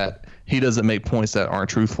saying that he doesn't make points that aren't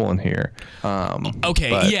truthful in here.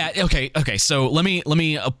 Okay. So let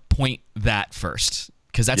me point that first,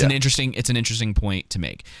 because that's an interesting point to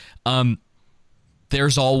make.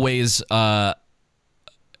 There's always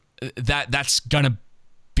that's gonna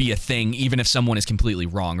be a thing, even if someone is completely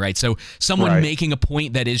wrong, right? So someone making a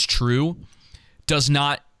point that is true does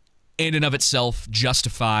not in and of itself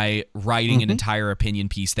justify writing an entire opinion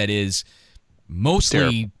piece that is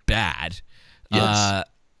mostly bad. Yes.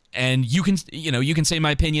 And you can say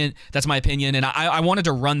my opinion, that's my opinion. And I wanted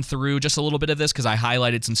to run through just a little bit of this because I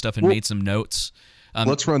highlighted some stuff and made some notes.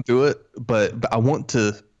 Let's run through it, but I want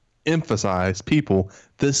to emphasize, people,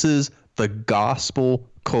 this is the Gospel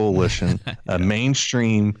Coalition, a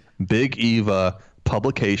mainstream Big Eva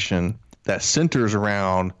publication that centers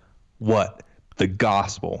around the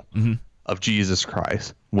gospel of Jesus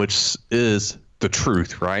Christ, which is the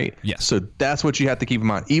truth, right? Yes. So that's what you have to keep in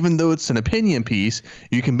mind. Even though it's an opinion piece,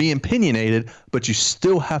 you can be opinionated, but you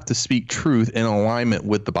still have to speak truth in alignment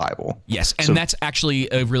with the Bible. Yes, and that's actually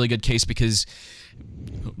a really good case because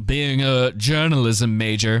being a journalism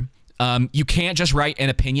major, you can't just write an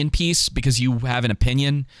opinion piece because you have an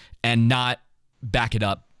opinion and not back it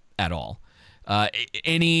up at all. Not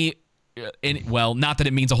that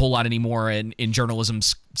it means a whole lot anymore in journalism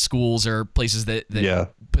schools or places that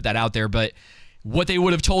put that out there, but what they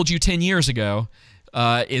would have told you 10 years ago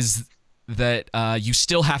is that you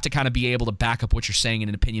still have to kind of be able to back up what you're saying in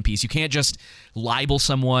an opinion piece. You can't just libel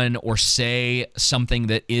someone or say something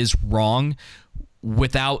that is wrong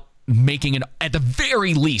without at the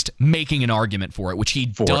very least, making an argument for it, which he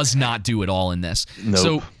does not do at all in this. Nope.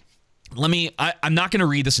 So I'm not going to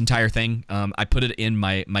read this entire thing. I put it in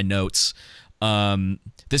my notes.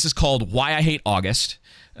 This is called Why I Hate August.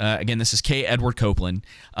 Again, this is K. Edward Copeland.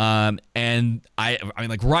 And I mean,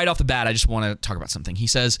 like right off the bat, I just want to talk about something. He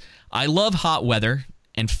says, I love hot weather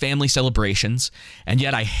and family celebrations, and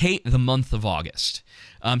yet I hate the month of August.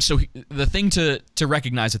 So the thing to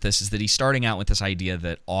recognize with this is that he's starting out with this idea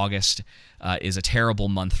that August is a terrible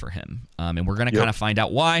month for him. And we're going to kind of find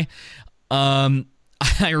out why. My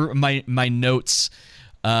notes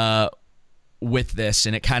with this,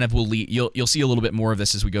 and it kind of will lead, you'll see a little bit more of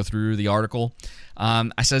this as we go through the article.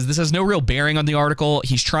 I says this has no real bearing on the article.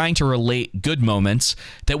 He's trying to relate good moments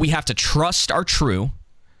that we have to trust are true,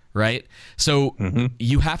 right? So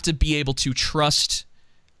you have to be able to trust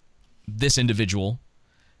this individual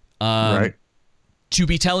to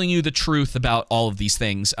be telling you the truth about all of these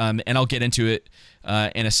things. And I'll get into it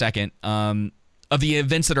in a second, of the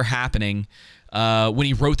events that are happening when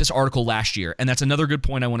he wrote this article last year. And that's another good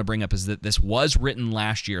point I want to bring up, is that this was written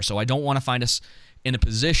last year. So I don't want to find us in a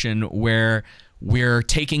position where we're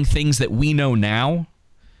taking things that we know now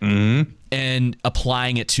and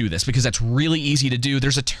applying it to this, because that's really easy to do.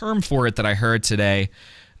 There's a term for it that I heard today.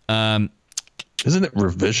 Isn't it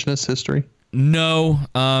revisionist history? No.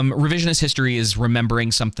 Revisionist history is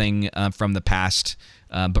remembering something from the past,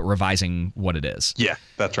 but revising what it is. Yeah,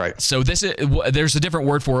 that's right. So there's a different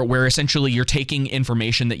word for it, where essentially you're taking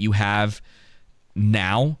information that you have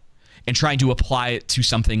now and trying to apply it to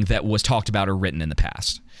something that was talked about or written in the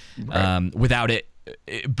past, without it.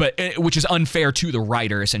 But which is unfair to the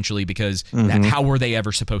writer, essentially, because how were they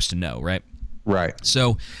ever supposed to know, right? Right.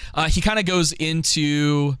 So he kind of goes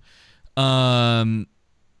into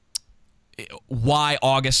why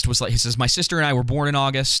August was like, he says, my sister and I were born in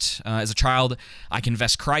August. As a child, I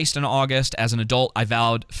confessed Christ in August. As an adult, I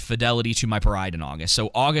vowed fidelity to my bride in August.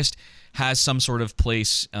 So August has some sort of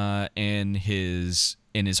place in his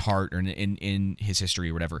heart or in his history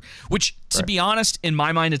or whatever, which to be honest, in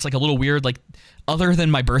my mind, it's like a little weird. Like, other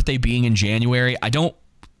than my birthday being in January, I don't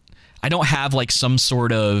have like some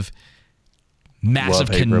sort of massive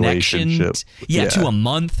connection to a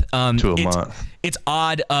month. It's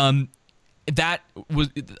odd. That was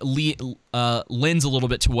lends a little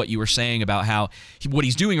bit to what you were saying about how what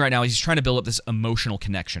he's doing right now is he's trying to build up this emotional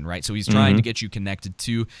connection, right? So he's trying to get you connected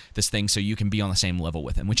to this thing so you can be on the same level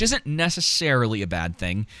with him, which isn't necessarily a bad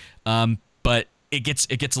thing, but it gets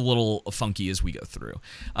a little funky as we go through.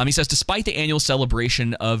 He says, despite the annual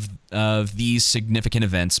celebration of these significant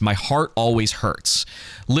events, my heart always hurts,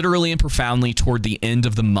 literally and profoundly toward the end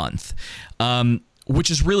of the month, which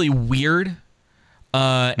is really weird.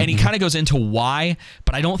 And he kind of goes into why,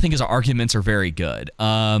 but I don't think his arguments are very good.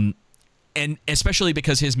 And especially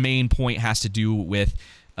because his main point has to do with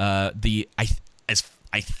I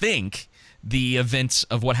think the events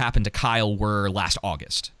of what happened to Kyle were last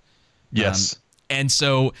August. Yes. And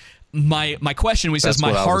so my question was, says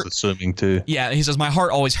my heart. I was assuming too. Yeah, he says my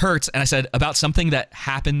heart always hurts, and I said about something that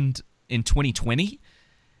happened in 2020.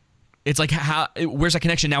 It's like where's that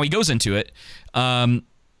connection? Now he goes into it.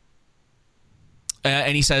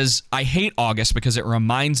 And he says, I hate August because it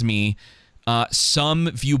reminds me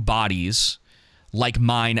some view bodies like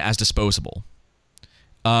mine as disposable.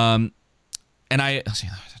 And I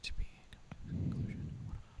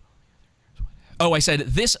said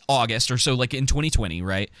this August or so, like in 2020,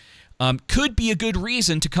 right, could be a good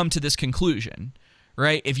reason to come to this conclusion,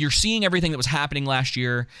 right? If you're seeing everything that was happening last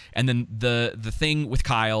year and then the thing with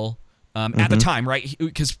Kyle at the time, right,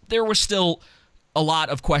 because there was still a lot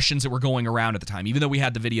of questions that were going around at the time, even though we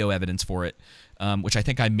had the video evidence for it, which I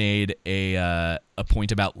think I made a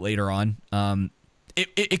point about later on.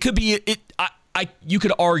 It could be you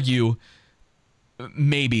could argue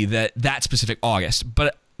maybe that specific August,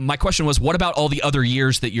 but my question was, what about all the other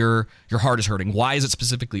years that your heart is hurting? Why is it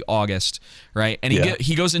specifically August, right? And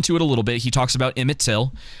he goes into it a little bit. He talks about Emmett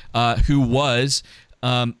Till, who was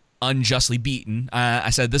unjustly beaten. I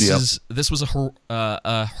said this was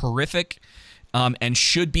a horrific. And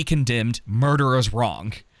should be condemned. Murder is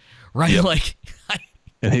wrong, right? Yep. Like,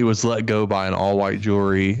 and he was let go by an all-white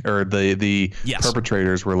jury, or the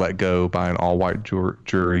perpetrators were let go by an all-white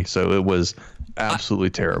jury. So it was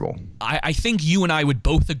absolutely terrible. I think you and I would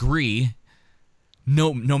both agree.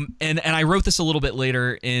 No, and I wrote this a little bit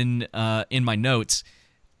later in my notes.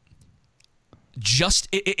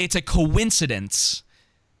 It's a coincidence,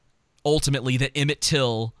 ultimately, that Emmett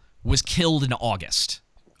Till was killed in August.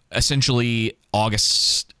 Essentially,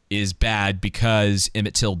 August is bad because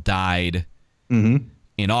Emmett Till died in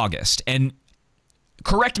August. And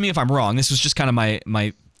correct me if I'm wrong. This was just kind of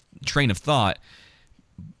my train of thought.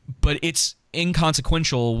 But it's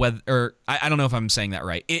inconsequential I don't know if I'm saying that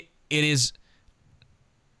right. It is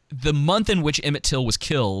the month in which Emmett Till was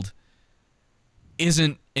killed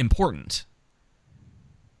isn't important.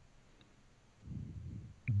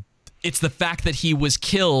 It's the fact that he was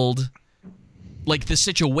killed. Like, the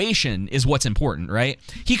situation is what's important, right?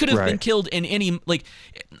 He could have been killed in any, like,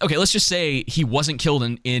 okay, let's just say he wasn't killed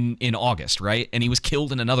in August, right? And he was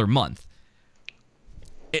killed in another month.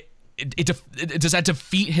 Does that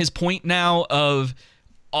defeat his point now of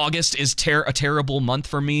August is a terrible month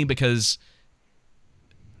for me because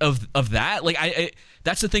of that? Like,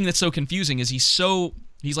 that's the thing that's so confusing is he's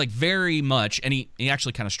like very much, and he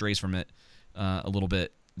actually kind of strays from it a little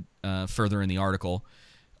bit further in the article.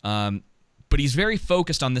 But he's very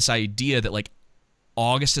focused on this idea that, like,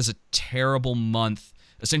 August is a terrible month,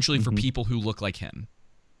 essentially for people who look like him.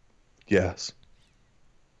 Yes.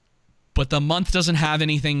 But the month doesn't have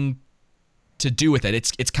anything to do with it.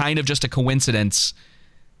 It's kind of just a coincidence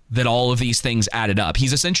that all of these things added up.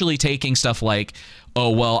 He's essentially taking stuff like, oh,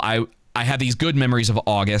 well, I have these good memories of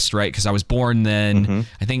August, right? Because I was born then.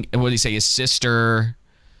 I think, what did he say? His sister...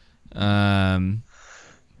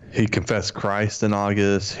 He confessed Christ in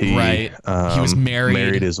August. He was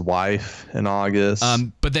married his wife in August.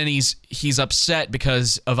 But then he's upset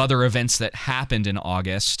because of other events that happened in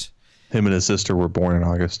August. Him and his sister were born in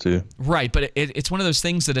August too. Right, but it's one of those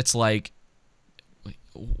things that it's like,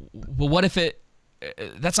 well, what if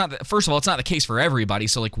that's not, first of all, it's not the case for everybody.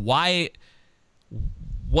 So, like,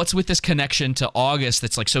 what's with this connection to August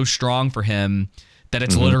that's like so strong for him that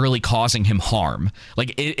it's literally causing him harm?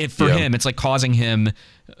 Like, for him, it's like causing him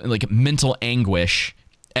like mental anguish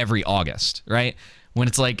every August, right? When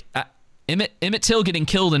it's like Emmett Till getting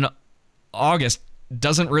killed in August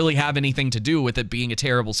doesn't really have anything to do with it being a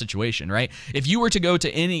terrible situation, right? If you were to go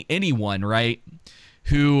to anyone, right,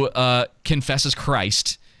 who confesses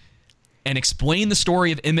Christ and explain the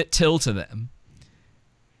story of Emmett Till to them,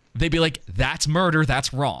 they'd be like, that's murder,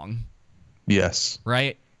 that's wrong. Yes.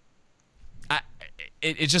 Right?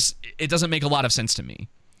 It doesn't make a lot of sense to me.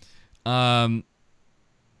 Let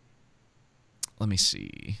me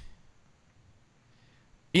see.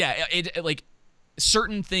 Yeah, like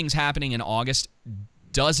certain things happening in August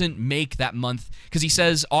doesn't make that month, because he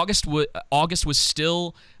says August was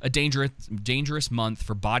still a dangerous month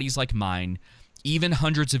for bodies like mine, even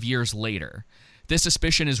hundreds of years later. This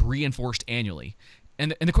suspicion is reinforced annually.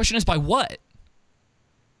 And the question is, by what?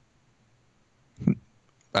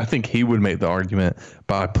 I think he would make the argument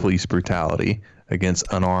by police brutality against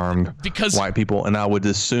unarmed white people, and I would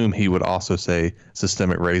assume he would also say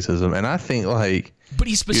systemic racism. And I think, like, but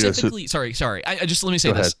he specifically, sorry. I just, let me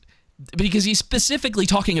say this, because he's specifically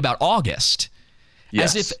talking about August,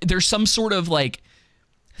 as if there's some sort of like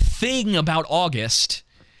thing about August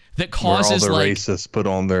that causes where all the like racists put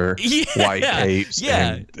on their white capes.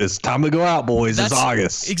 Yeah, and it's time to go out, boys. It's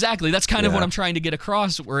August. Exactly. That's kind of what I'm trying to get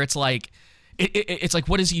across. Where it's like, it's like,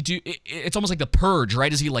 what does he do? It's almost like the Purge,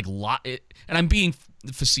 right? Is he like and I'm being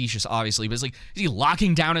facetious, obviously, but it's like, is he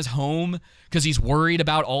locking down his home because he's worried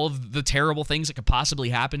about all of the terrible things that could possibly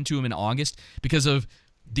happen to him in August because of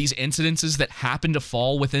these incidences that happen to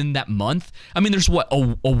fall within that month? I mean, there's what, a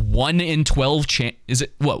 1 in 12 chance? Is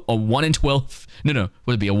it what, a 1 in 12? No.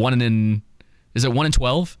 Would it be a 1 in? Is it 1 in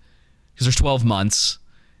 12? Because there's 12 months.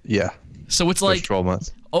 Yeah. So it's like 12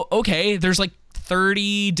 months. Okay, there's like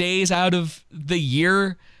 30 days out of the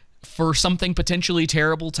year for something potentially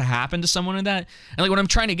terrible to happen to someone in that. And like what I'm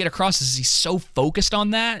trying to get across is he's so focused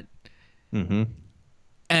on that. Mm-hmm.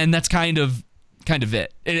 And that's kind of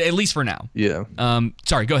it, at least for now. Yeah.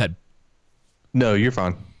 Sorry, go ahead. No, you're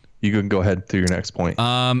fine. You can go ahead to your next point.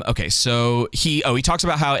 Okay, so he talks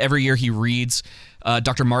about how every year he reads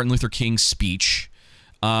Dr. Martin Luther King's speech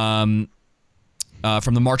from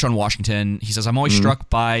the March on Washington. He says, I'm always struck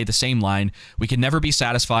by the same line: we can never be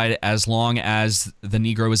satisfied as long as the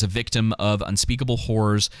Negro is a victim of unspeakable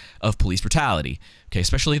horrors of police brutality. Okay,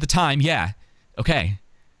 especially at the time. Yeah. Okay.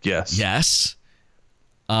 Yes.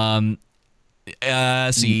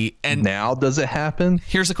 See, and now does it happen?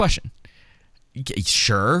 Here's the question.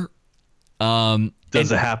 Sure.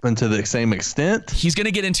 Does it happen to the same extent? He's going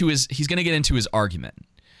to get into his argument.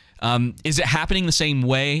 Is it happening the same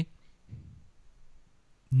way?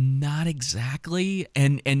 Not exactly.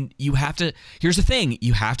 And you have to, here's the thing,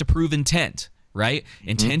 you have to prove intent, right?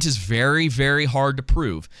 Intent is very, very hard to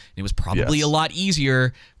prove. It was probably a lot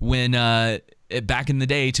easier when back in the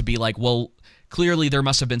day to be like, well, clearly there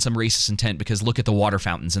must have been some racist intent because look at the water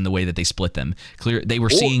fountains and the way that they split them. They were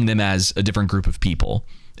seeing them as a different group of people,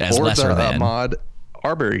 as lesser than. Ahmaud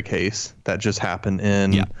Arbery case that just happened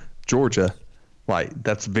in Georgia, like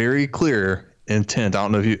that's very clear intent. I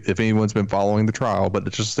don't know if anyone's been following the trial, but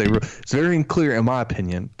it's very clear, in my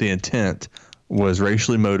opinion, the intent was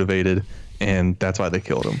racially motivated, and that's why they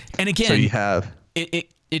killed him. And again, so you have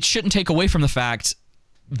it shouldn't take away from the fact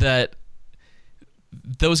that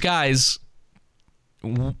those guys,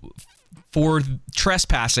 for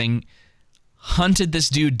trespassing, hunted this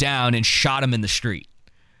dude down and shot him in the street.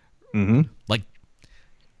 Mm-hmm. Like,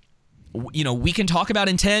 we can talk about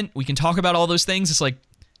intent, we can talk about all those things. It's like,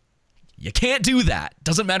 you can't do that.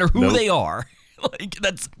 Doesn't matter who they are. Like,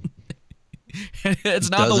 that's it's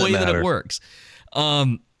not the way that it works.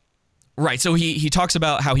 Right. So he talks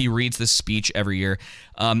about how he reads this speech every year.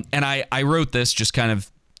 And I wrote this just kind of,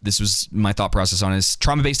 this was my thought process on it.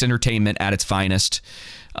 Trauma-based entertainment at its finest.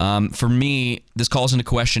 For me, this calls into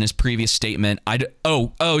question his previous statement.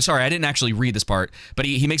 Sorry, I didn't actually read this part, but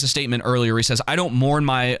he makes a statement earlier where he says, I don't mourn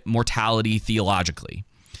my mortality theologically,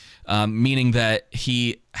 meaning that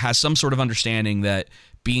he has some sort of understanding that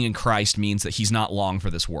being in Christ means that he's not long for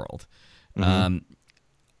this world. And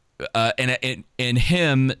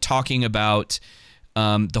him talking about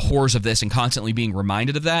the horrors of this and constantly being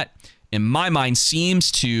reminded of that, in my mind,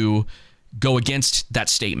 seems to go against that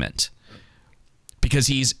statement.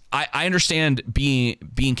 Because I understand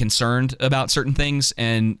being concerned about certain things,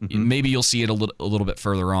 and maybe you'll see it a little bit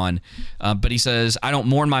further on. But he says, I don't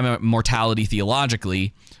mourn my mortality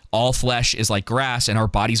theologically. All flesh is like grass, and our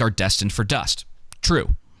bodies are destined for dust. True,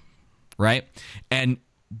 right? And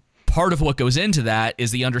part of what goes into that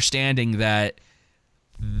is the understanding that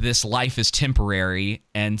this life is temporary,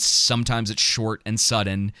 and sometimes it's short and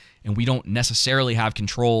sudden, and we don't necessarily have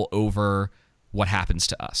control over what happens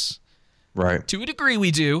to us. Right. To a degree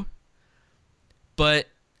we do, but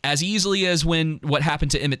as easily as when what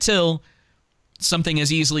happened to Emmett Till, something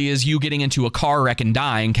as easily as you getting into a car wreck and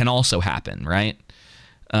dying can also happen, right?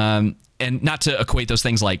 And not to equate those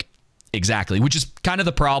things like exactly, which is kind of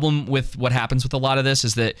the problem with what happens with a lot of this,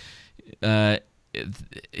 is that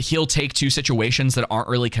he'll take two situations that aren't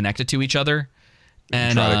really connected to each other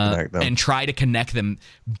and try to connect them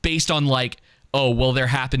based on like, oh, well, they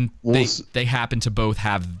happen to both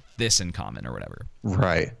have this in common or whatever.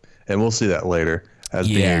 Right. And we'll see that later as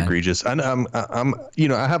being egregious. I'm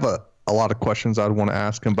I have a lot of questions I'd want to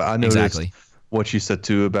ask him, but I noticed what you said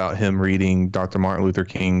too about him reading Dr. Martin Luther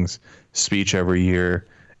King's speech every year.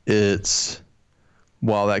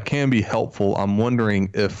 While that can be helpful, I'm wondering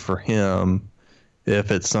if for him,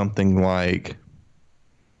 if it's something like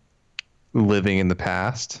living in the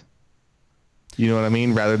past. You know what I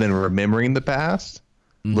mean? Rather than remembering the past,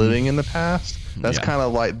 living in the past. That's kind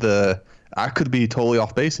of like I could be totally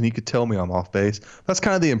off base and he could tell me I'm off base. That's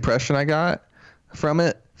kind of the impression I got from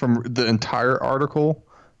the entire article.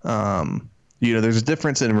 There's a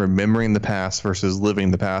difference in remembering the past versus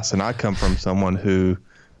living the past. And I come from someone who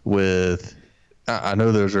I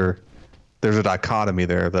know there's a dichotomy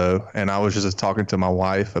there though. And I was just talking to my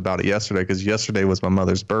wife about it yesterday, because yesterday was my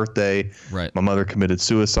mother's birthday. Right. My mother committed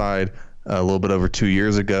suicide a little bit over 2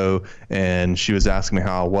 years ago, and she was asking me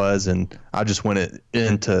how I was, and I just went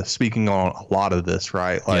into speaking on a lot of this,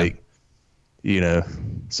 right? Like,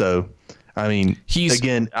 so I mean, he's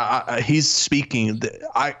speaking.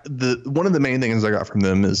 One of the main things I got from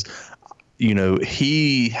them is,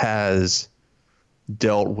 he has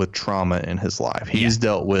dealt with trauma in his life. He's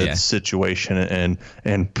dealt with situation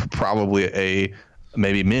and probably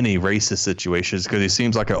maybe many racist situations, because he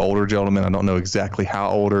seems like an older gentleman. I don't know exactly how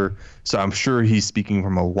older, so I'm sure he's speaking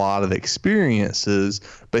from a lot of experiences.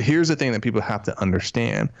 But here's the thing that people have to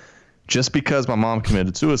understand. Just because my mom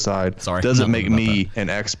committed suicide doesn't make me an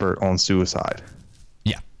expert on suicide.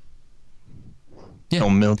 Yeah.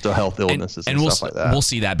 On mental health illnesses and stuff like that. We'll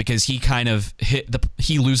see that, because he kind of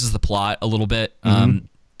he loses the plot a little bit.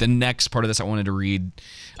 The next part of this I wanted to read,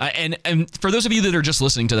 and for those of you that are just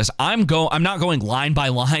listening to this, I'm not going line by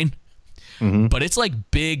line, but it's like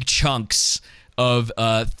big chunks of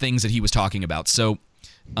things that he was talking about. So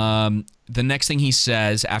the next thing he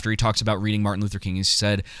says after he talks about reading Martin Luther King, he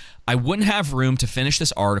said, "I wouldn't have room to finish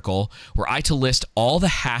this article were I to list all the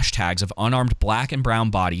hashtags of unarmed black and brown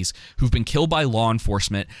bodies who've been killed by law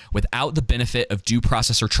enforcement without the benefit of due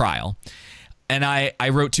process or trial." And I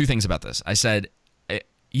wrote two things about this. I said,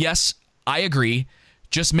 yes, I agree.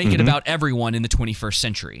 Just make it about everyone in the 21st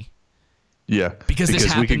century. Yeah, because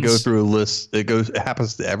we could go through a list. It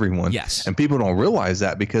happens to everyone. Yes, and people don't realize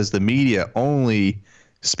that, because the media only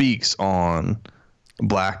speaks on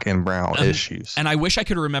black and brown issues. And I wish I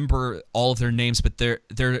could remember all of their names, but they're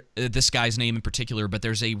this guy's name in particular. But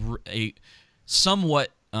there's a somewhat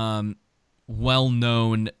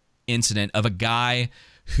well-known incident of a guy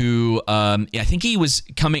who I think he was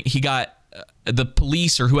coming. He got the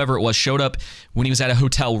police or whoever it was showed up when he was at a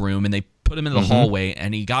hotel room, and they put him into the hallway,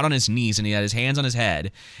 and he got on his knees and he had his hands on his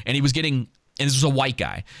head, and he was getting, and this was a white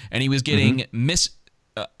guy, and he was getting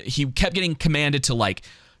he kept getting commanded to like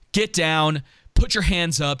get down, put your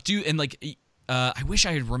hands up, and like I wish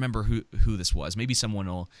I could remember who this was. Maybe someone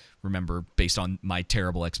will remember based on my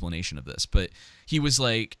terrible explanation of this. But he was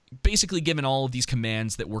like basically given all of these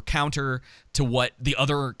commands that were counter to what the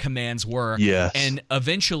other commands were. Yes. And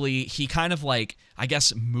eventually he kind of like, I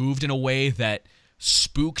guess, moved in a way that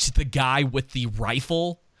spooked the guy with the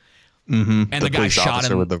rifle. And the guy shot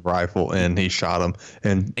him with the rifle, and he shot him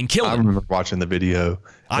and killed him. I remember watching the video.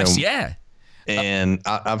 And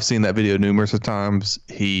I've seen that video numerous of times.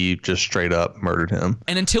 He just straight up murdered him.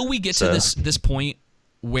 And until we get to this point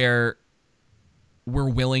where we're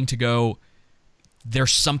willing to go,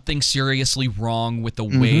 there's something seriously wrong with the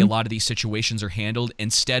way a lot of these situations are handled,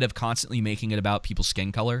 instead of constantly making it about people's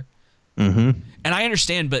skin color. And I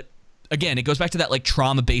understand, but again, it goes back to that like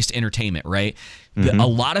trauma-based entertainment, right? A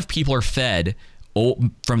lot of people are fed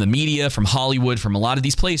from the media, from Hollywood, from a lot of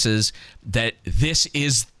these places, that this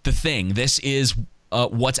is the thing. This is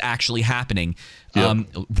what's actually happening.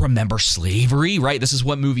 Remember slavery, right? This is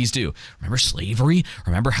what movies do. Remember slavery?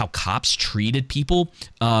 Remember how cops treated people,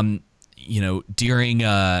 during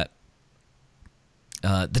the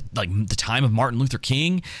time of Martin Luther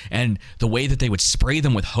King, and the way that they would spray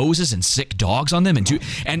them with hoses and sick dogs on them, and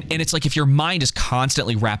it's like, if your mind is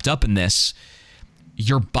constantly wrapped up in this,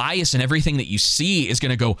 your bias and everything that you see is going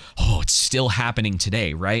to go, oh, it's still happening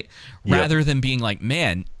today, right? Rather than being like,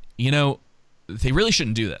 man, they really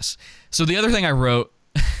shouldn't do this. So the other thing I wrote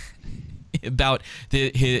about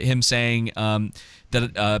him saying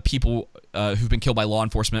that people who've been killed by law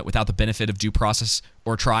enforcement without the benefit of due process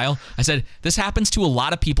or trial. I said, this happens to a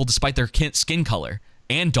lot of people despite their skin color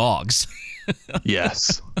and dogs.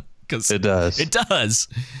 Yes. It does. It does.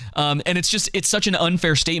 And it's such an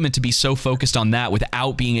unfair statement to be so focused on that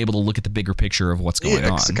without being able to look at the bigger picture of what's going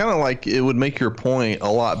on. It's kind of like it would make your point a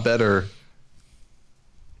lot better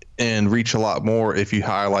and reach a lot more if you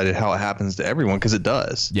highlighted how it happens to everyone, because it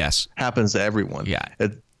does. Yes. Happens to everyone. Yeah.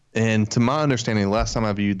 And to my understanding, last time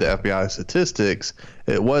I viewed the FBI statistics,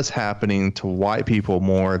 it was happening to white people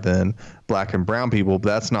more than black and brown people. But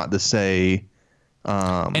that's not to say...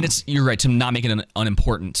 and you're right to not make it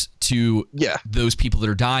unimportant to those people that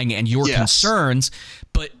are dying and your concerns,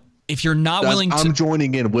 but if you're not willing to... I'm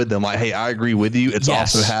joining in with them. Like, hey, I agree with you. It's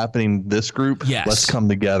also happening this group. Yes. Let's come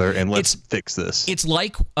together and let's fix this. It's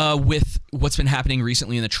like with what's been happening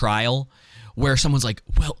recently in the trial where someone's like,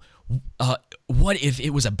 well, what if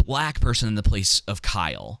it was a black person in the place of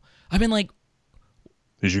Kyle? I've been like...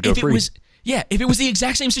 You should go free. If it was the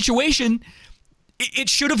exact same situation... It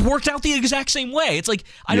should have worked out the exact same way. It's like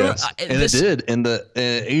it did,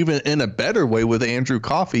 even in a better way with Andrew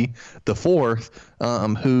Coffey the fourth,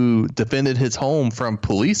 who defended his home from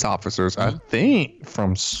police officers. I think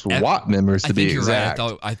from SWAT members to be exact.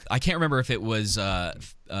 Right. I can't remember if it was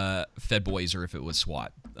Fed Boys or if it was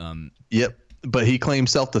SWAT. Yep, but he claimed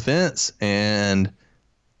self-defense and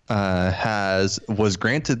was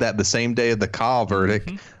granted that the same day of the Kyle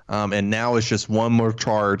verdict, and now it's just one more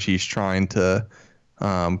charge he's trying to.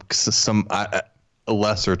 A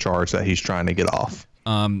lesser charge that he's trying to get off.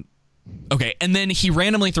 Okay, and then he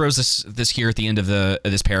randomly throws this here at the end of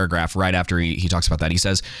this paragraph right after he talks about that. He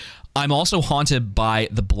says, I'm also haunted by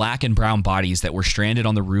the black and brown bodies that were stranded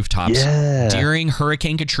on the rooftops during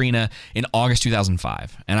Hurricane Katrina in August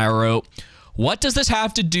 2005. And I wrote, what does this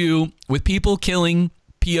have to do with people killing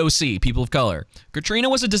POC, people of color? Katrina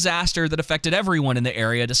was a disaster that affected everyone in the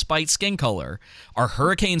area despite skin color. Are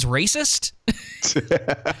hurricanes racist?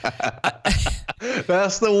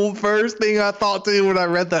 That's the first thing I thought too when I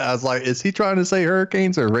read that. I was like, is he trying to say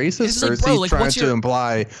hurricanes are racist? Or is he trying to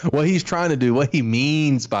imply what he's trying to do, what he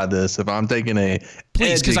means by this? If I'm taking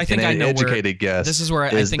because I think I know educated guess. This is where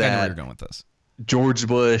I think I know where you're going with this. George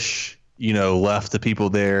Bush, left the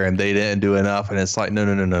people there and they didn't do enough. And it's like, no,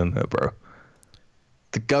 bro.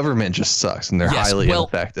 The government just sucks and they're highly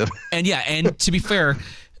ineffective. And to be fair,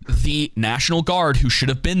 the National Guard, who should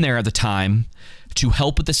have been there at the time to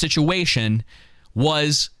help with the situation,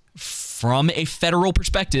 was, from a federal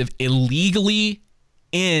perspective, illegally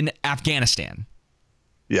in Afghanistan.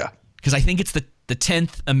 Yeah. Because I think it's the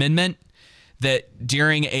 10th Amendment that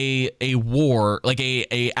during a war, like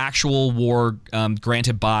a actual war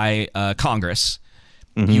granted by Congress,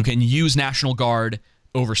 you can use National Guard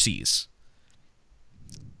overseas.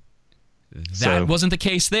 That wasn't the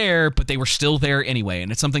case there, but they were still there anyway,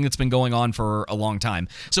 and it's something that's been going on for a long time.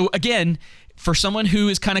 So again, for someone who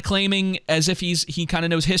is kind of claiming as if he kind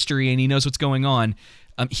of knows history and he knows what's going on,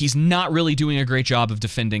 he's not really doing a great job of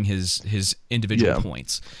defending his individual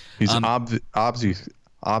points. He's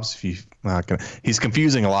he's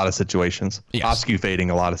confusing a lot of situations, obfuscating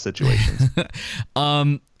a lot of situations.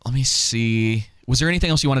 Let me see. Was there anything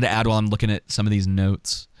else you wanted to add while I'm looking at some of these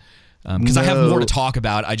notes? Because I have more to talk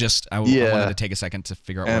about. I wanted to take a second to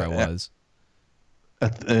figure out where I was.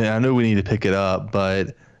 I know we need to pick it up,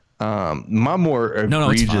 but my more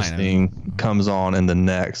egregious thing comes on in the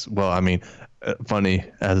next. Well, I mean, funny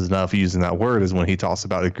as enough using that word is when he talks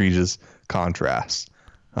about egregious contrast.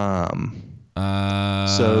 So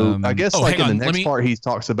I guess in the next part he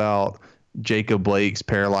talks about Jacob Blake's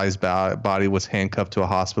paralyzed body was handcuffed to a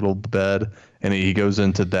hospital bed, and he goes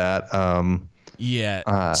into that.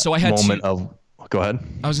 So I had go ahead.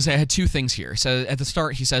 I was gonna say I had two things here. So at the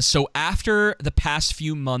start he says, so after the past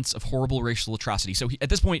few months of horrible racial atrocity, so at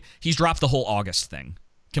this point he's dropped the whole August thing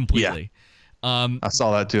completely. I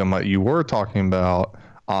saw that too. I'm like, you were talking about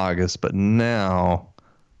August, but now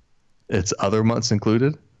it's other months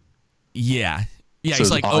included. Yeah, so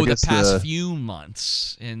he's like, August, the past few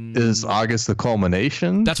months. And is August the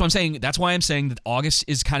culmination? That's what I'm saying. That's why I'm saying that August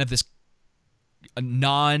is kind of this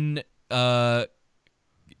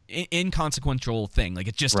inconsequential thing. Like,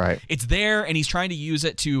 it's just it's there, and he's trying to use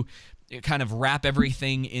it to kind of wrap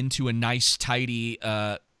everything into a nice, tidy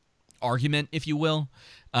argument, if you will.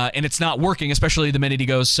 And it's not working, especially the minute he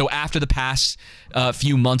goes, so after the past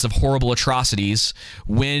few months of horrible atrocities,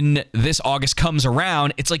 when this August comes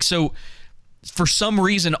around, it's like, so for some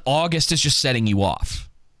reason, August is just setting you off.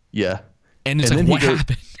 Yeah. And it's like, what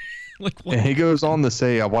happened? And he goes on to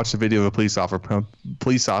say, I watched a video of a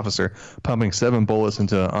police officer pumping 7 bullets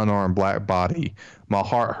into an unarmed black body. My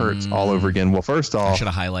heart hurts all over again. Well, first off, I should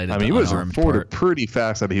have highlighted. I mean, he was reported pretty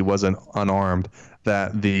fast that he wasn't unarmed,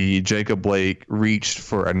 that the Jacob Blake reached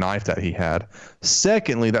for a knife that he had.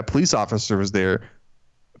 Secondly, that police officer was there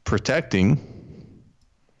protecting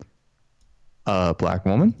a black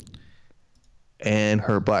woman and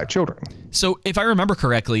her black children. So if I remember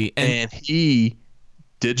correctly, and he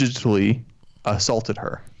digitally assaulted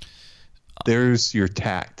her. There's your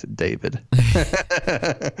tact, David.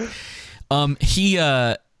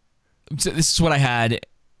 So this is what I had.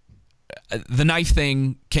 The knife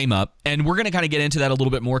thing came up, and we're going to kind of get into that a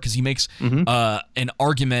little bit more because he makes an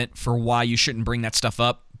argument for why you shouldn't bring that stuff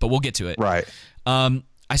up, but we'll get to it. Right.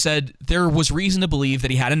 I said there was reason to believe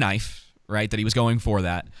that he had a knife, right, that he was going for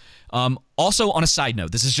that. Also, on a side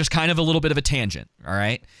note, this is just kind of a little bit of a tangent, all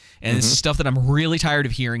right? And this is stuff that I'm really tired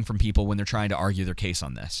of hearing from people when they're trying to argue their case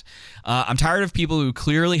on this. I'm tired of people who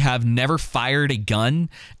clearly have never fired a gun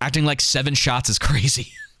acting like 7 shots is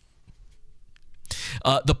crazy.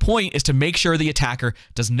 The point is to make sure the attacker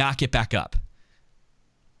does not get back up.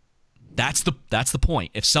 That's the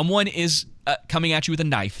point. If someone is coming at you with a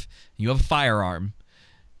knife, you have a firearm,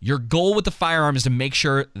 your goal with the firearm is to make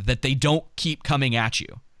sure that they don't keep coming at you,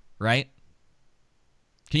 right?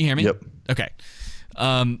 Can you hear me? Yep. Okay.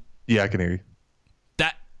 Yeah, I can hear you.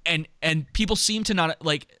 That and people seem to not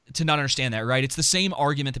understand that, right? It's the same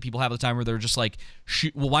argument that people have all the time where they're just like,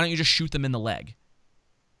 well, why don't you just shoot them in the leg?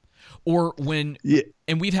 Or when,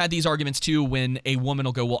 and we've had these arguments too, when a woman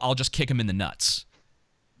will go, well, I'll just kick him in the nuts.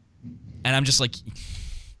 And I'm just like,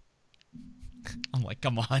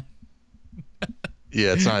 come on.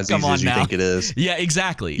 Yeah, it's not as easy as you think it is. Yeah,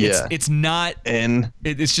 exactly. Yeah. It's not, and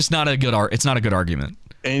it's just not a good it's not a good argument.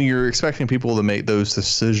 And you're expecting people to make those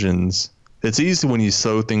decisions. It's easy when you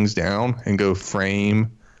slow things down and go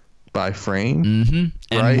frame by frame. Mm-hmm.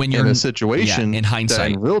 And right? when you're in a situation in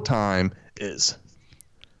hindsight, that in real time is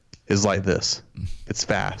like this. It's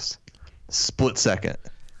fast, split second.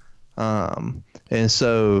 And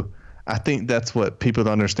so I think that's what people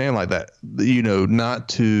don't understand, like that, not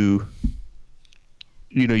to,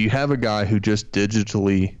 you have a guy who just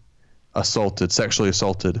digitally sexually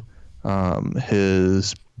assaulted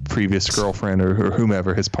his previous girlfriend or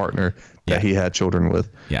whomever, his partner that he had children with.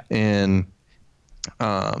 Yeah. And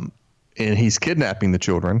he's kidnapping the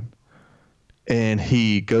children, and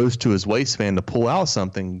he goes to his waistband to pull out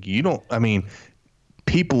something.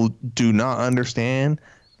 People do not understand.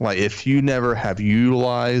 Like, if you never have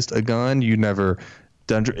utilized a gun, you never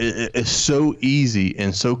done. It's so easy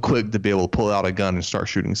and so quick to be able to pull out a gun and start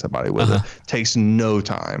shooting somebody with it. Takes no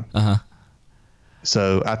time.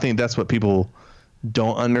 So I think that's what people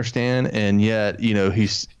don't understand, and yet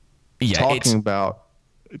he's talking about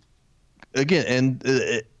again. And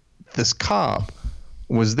this cop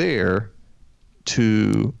was there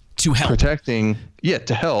to help,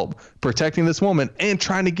 to help protecting this woman and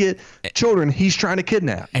trying to get children he's trying to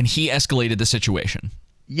kidnap. And he escalated the situation.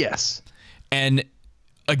 Yes. And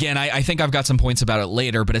again, I think I've got some points about it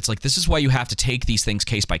later, but it's like, this is why you have to take these things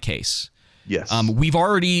case by case. Yes. We've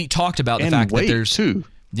already talked about the fact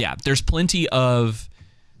that there's plenty of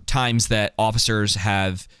times that officers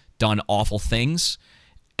have done awful things,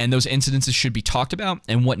 and those incidences should be talked about,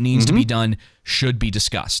 and what needs to be done should be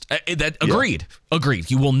discussed. Agreed.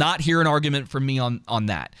 You will not hear an argument from me on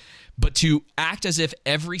that. But to act as if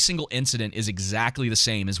every single incident is exactly the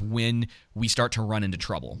same is when we start to run into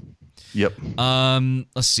trouble. Yep.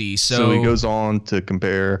 Let's see. So he goes on to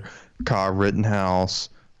compare Kyle Rittenhouse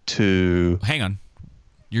to... Hang on.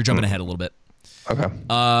 You're jumping ahead a little bit. Okay.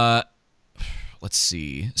 Let's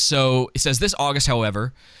see. So it says this August,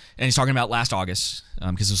 however, and he's talking about last August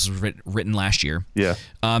because this was written last year. Yeah.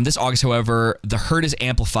 This August, however, the hurt is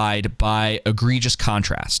amplified by egregious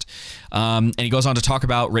contrast. And he goes on to talk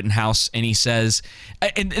about Rittenhouse, and he says,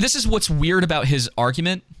 and this is what's weird about his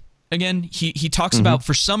argument. Again, he talks about,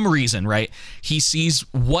 for some reason, right, he sees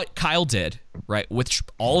what Kyle did, right, which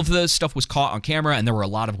all of the stuff was caught on camera, and there were a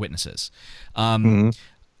lot of witnesses,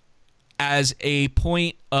 as a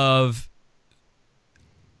point of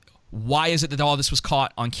why is it that all this was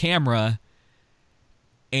caught on camera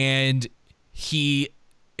and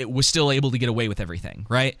it was still able to get away with everything,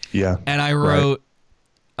 right? Yeah. And I wrote,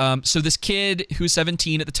 so this kid who's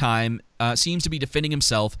 17 at the time seems to be defending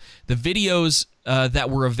himself. The videos that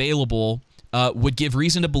were available would give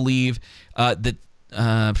reason to believe that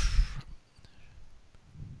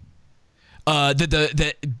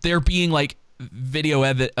there being like video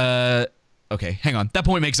okay, hang on. That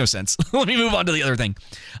point makes no sense. Let me move on to the other thing.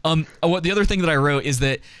 The other thing that I wrote is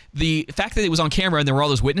that the fact that it was on camera and there were all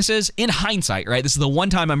those witnesses, in hindsight, right? This is the one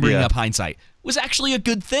time I'm bringing up hindsight, was actually a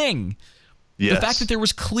good thing. Yes. The fact that there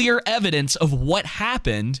was clear evidence of what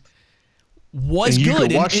happened was and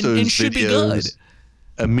good watch and those should be good.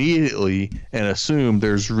 Immediately and assume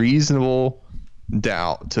there's reasonable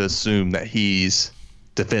doubt to assume that he's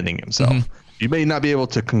defending himself. Mm-hmm. You may not be able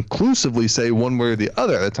to conclusively say one way or the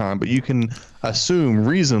other at the time, but you can assume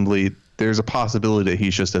reasonably there's a possibility that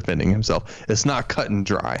he's just defending himself. It's not cut and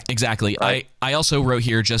dry. Exactly. Right? I also wrote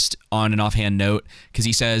here just on an offhand note, because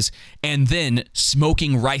he says, and then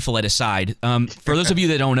smoking rifle at his side. For those of you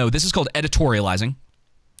that don't know, this is called editorializing.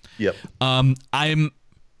 Yep. I'm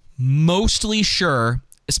mostly sure,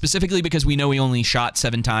 specifically because we know he only shot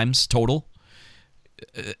 7 times total,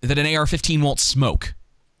 that an AR-15 won't smoke.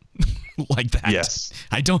 Like that. Yes.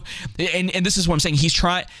 I don't, and this is what I'm saying. He's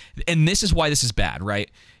trying, and this is why this is bad,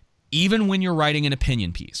 right? Even when you're writing an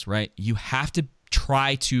opinion piece, right? You have to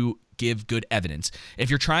try to give good evidence. If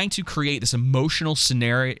you're trying to create this emotional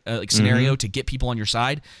scenario to get people on your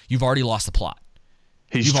side, you've already lost the plot.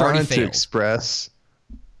 He's trying to express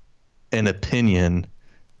an opinion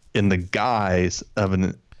in the guise of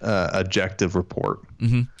an objective report.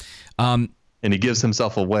 Mm-hmm. And he gives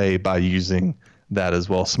himself away by using that as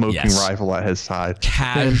well. Smoking rifle at his side.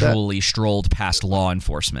 Casually strolled past law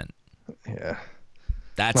enforcement. Yeah.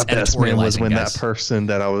 That's my best man was when guys. That person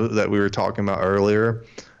that we were talking about earlier,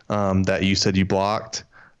 that you said you blocked,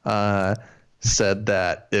 said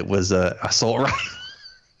that it was a assault rifle.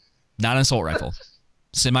 Not an assault rifle.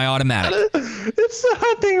 Semi-automatic. It's a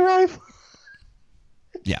hunting rifle.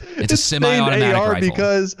 Yeah, it's a semi-automatic AR rifle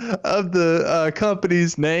because of the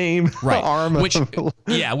company's name, right? Arma. Which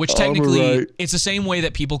technically right. It's the same way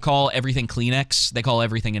that people call everything Kleenex. They call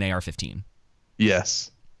everything an AR-15.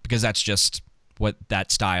 Yes, because that's just what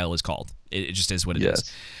that style is called. It just is what it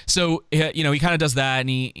is. So he kind of does that, and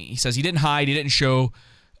he says he didn't hide, he didn't show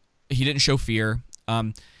fear.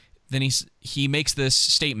 Then he makes this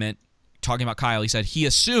statement talking about Kyle. He said he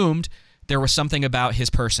assumed there was something about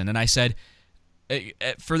his person, and I said.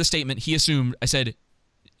 For the statement, he assumed, I said,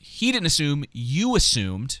 he didn't assume, you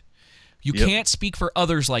assumed. You can't speak for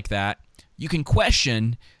others like that. You can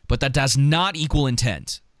question, but that does not equal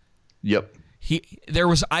intent. Yep.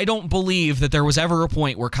 I don't believe that there was ever a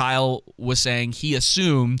point where Kyle was saying he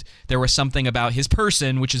assumed there was something about his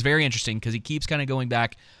person, which is very interesting because he keeps kind of going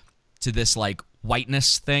back to this like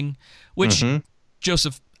whiteness thing, which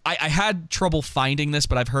Joseph, I had trouble finding this,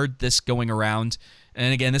 but I've heard this going around.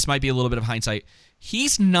 And again, this might be a little bit of hindsight.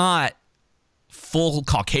 He's not full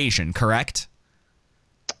Caucasian, correct?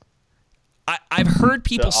 I've heard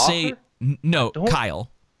people say Kyle.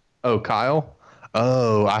 Oh, Kyle?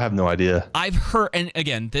 Oh, I have no idea. I've heard, and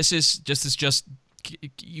again, this is just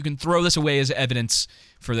you can throw this away as evidence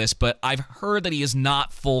for this, but I've heard that he is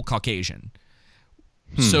not full Caucasian.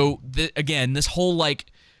 So again, this whole like,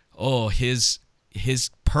 his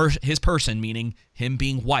person, meaning him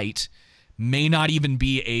being white, may not even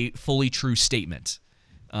be a fully true statement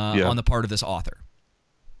on the part of this author.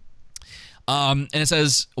 And it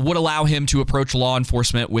says, would allow him to approach law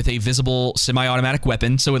enforcement with a visible semi-automatic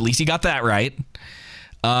weapon, so at least he got that right,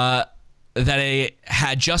 that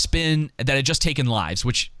had just taken lives,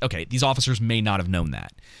 which, okay, these officers may not have known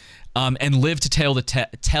that, and lived to tell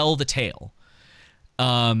the tale.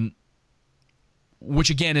 Which,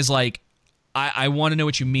 again, is like, I want to know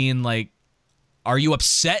what you mean, like, are you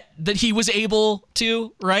upset that he was able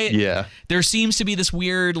to, right? Yeah. There seems to be this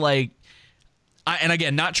weird, like, and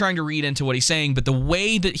again, not trying to read into what he's saying, but the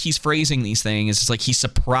way that he's phrasing these things is like he's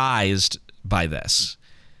surprised by this,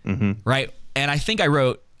 right? And I think I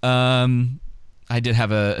wrote, I did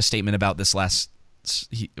have a statement about this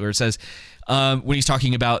where it says, when he's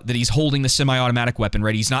talking about that he's holding the semi-automatic weapon,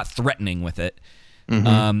 right? He's not threatening with it.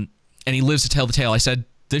 And he lives to tell the tale. I said,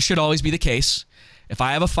 this should always be the case. If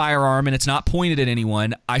I have a firearm and it's not pointed at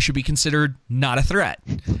anyone, I should be considered not a threat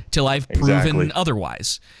till I've proven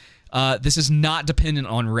otherwise. This is not dependent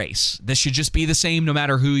on race. This should just be the same no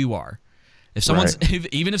matter who you are. If someone's,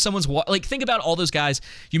 even if someone's like, think about all those guys.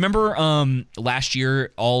 You remember last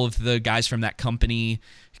year, all of the guys from that company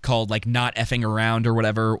called like Not Effing Around or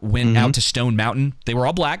whatever went out to Stone Mountain. They were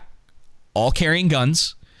all black, all carrying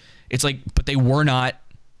guns. It's like, but they were not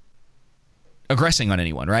aggressing on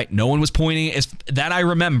anyone, right? No one was pointing. That I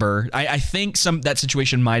remember. I think that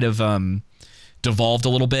situation might have devolved a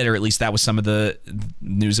little bit, or at least that was some of the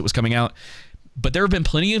news that was coming out. But there have been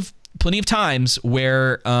plenty of times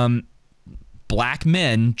where black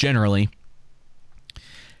men generally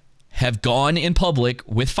have gone in public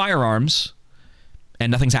with firearms and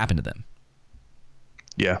nothing's happened to them.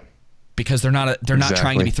 Yeah. Because they're not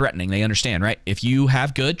trying to be threatening. They understand, right? If you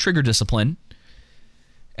have good trigger discipline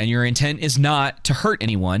and your intent is not to hurt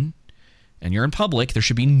anyone and you're in public, there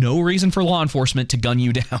should be no reason for law enforcement to gun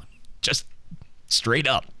you down. Just straight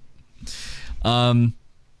up.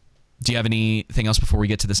 Do you have anything else before we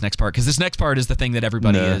get to this next part? Because this next part is the thing that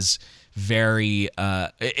everybody is very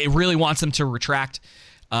it really wants them to retract.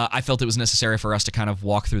 I felt it was necessary for us to kind of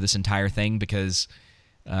walk through this entire thing because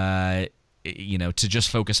to just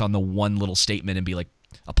focus on the one little statement and be like,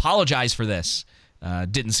 apologize for this,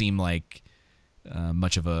 didn't seem like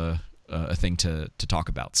much of a thing to talk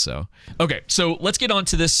about. So, okay, so let's get on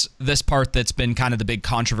to this part that's been kind of the big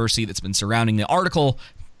controversy that's been surrounding the article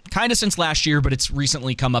kind of since last year, but it's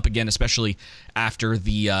recently come up again, especially after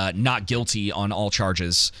the not guilty on all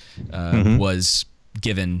charges was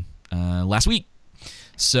given last week.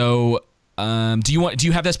 So, do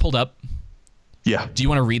you have this pulled up? Yeah. Do you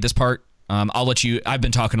want to read this part? I'll let you. I've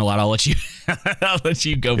been talking a lot. I'll let you. I'll let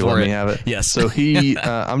you go for it. Let me have it. Yes. So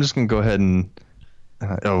I'm just gonna go ahead and.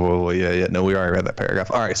 Yeah. No, we already read that paragraph.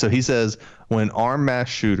 All right. So he says, when armed mass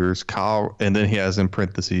shooters, Kyle, and then he has in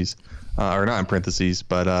parentheses, or not in parentheses,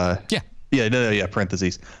 but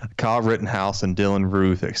parentheses, Kyle Rittenhouse and Dylan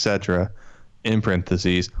Ruth, etc., in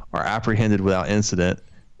parentheses, are apprehended without incident,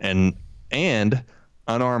 and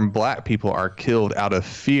unarmed black people are killed out of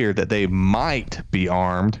fear that they might be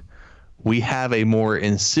armed, we have a more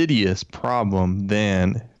insidious problem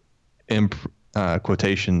than, in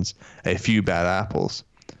quotations, a few bad apples.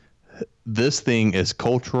 This thing is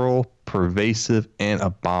cultural, pervasive, and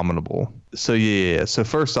abominable. So so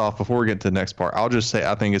first off, before we get to the next part, I'll just say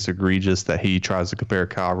I think it's egregious that he tries to compare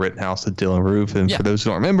Kyle Rittenhouse to Dylan Roof. And for those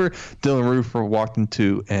who don't remember, Dylan Roof walked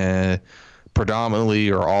into a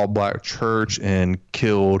predominantly or all black church and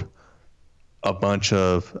killed a bunch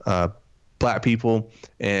of black people,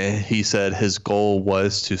 and he said his goal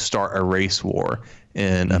was to start a race war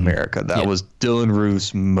in America. That was Dylan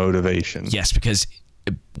Roof's motivation. Yes, because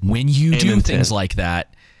when you do things like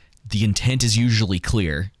that, the intent is usually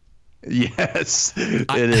clear. Yes, it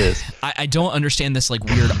is. I don't understand this like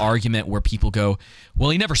weird argument where people go, well,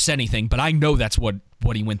 he never said anything, but I know that's what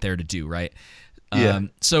he went there to do, right?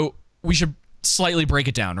 So we should slightly break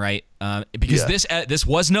it down, right? Because this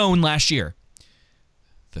was known last year.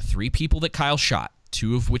 The 3 people that Kyle shot,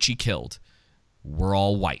 2 of which he killed, were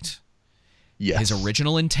all white. Yes. His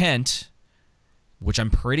original intent, which I'm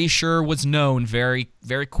pretty sure was known very,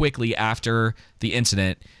 very quickly after the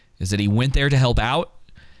incident, is that he went there to help out,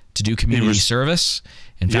 to do community service,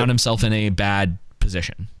 and found himself in a bad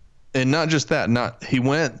position. And not just that, he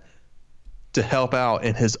went to help out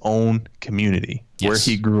in his own community, where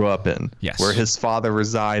he grew up in, where his father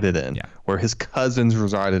resided in, where his cousins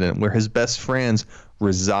resided in, where his best friends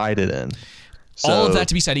resided in. So, all of that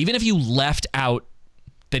to be said, even if you left out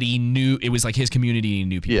that he knew it was like his community, he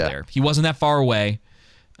knew people there. He wasn't that far away.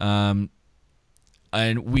 And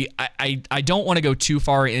I don't want to go too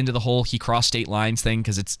far into the whole he crossed state lines thing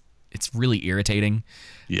because it's really irritating.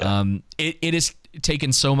 Yeah. It has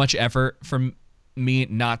taken so much effort from me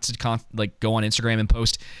not to go on Instagram and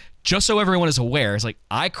post just so everyone is aware. It's like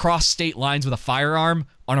I cross state lines with a firearm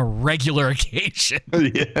on a regular occasion.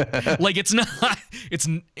 Like it's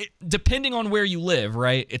depending on where you live,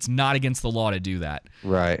 right? It's not against the law to do that.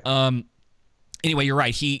 Right. Anyway, you're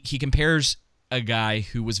right. He compares a guy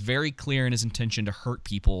who was very clear in his intention to hurt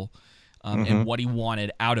people and what he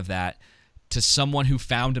wanted out of that to someone who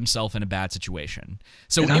found himself in a bad situation.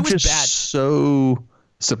 So and it I'm was just bad. So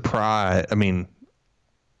surprised. I mean,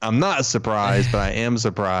 I'm not surprised, but I am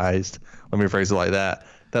surprised. Let me phrase it like that.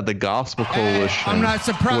 That the Gospel Coalition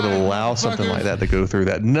would allow something like that to go through.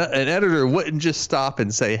 That an editor wouldn't just stop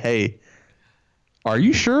and say, "Hey, are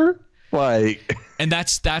you sure?" And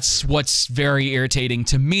that's what's very irritating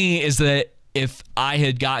to me is that if I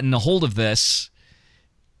had gotten a hold of this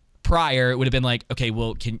prior, it would have been like, okay,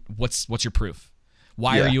 well, what's your proof?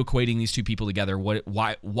 Why are you equating these 2 people together?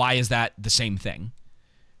 Why is that the same thing?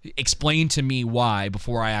 Explain to me why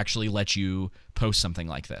before I actually let you post something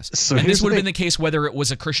like this. So and this would have been the case whether it was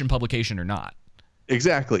a Christian publication or not.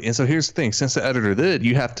 Exactly. And so here's the thing. Since the editor did,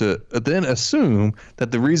 you have to then assume that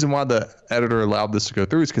the reason why the editor allowed this to go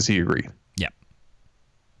through is because he agreed. Yep.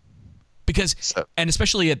 Because, and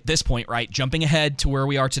especially at this point, right, jumping ahead to where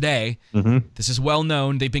we are today, this is well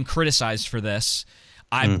known. They've been criticized for this.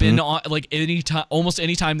 I've been on almost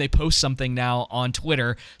anytime they post something now on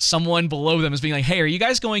Twitter, someone below them is being like, "Hey, are you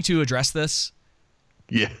guys going to address this?"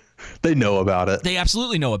 Yeah, they know about it. They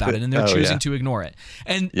absolutely know about it, and they're choosing to ignore it.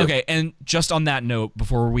 And okay, and just on that note,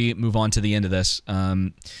 before we move on to the end of this,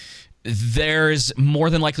 there's more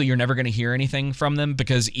than likely you're never going to hear anything from them,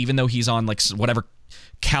 because even though he's on like whatever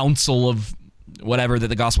council of whatever that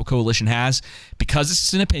the Gospel Coalition has, because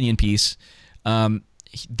it's an opinion piece,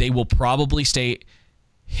 they will probably state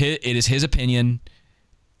it is his opinion,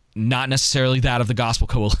 not necessarily that of the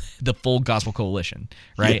the full Gospel Coalition,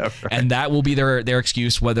 right? Yeah, right. And that will be their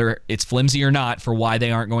excuse, whether it's flimsy or not, for why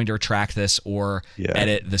they aren't going to retract this or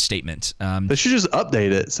edit the statement. They should just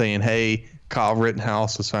update it saying, hey, Kyle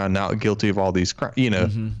Rittenhouse was found not guilty of all these crimes,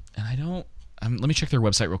 And I don't. let me check their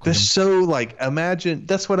website real quick. They're so like, imagine,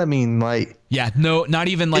 that's what I mean. Like, yeah, no, not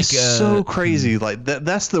even like, it's so crazy. Like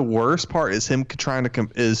that's the worst part is him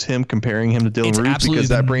comparing him to Dylan Roof, because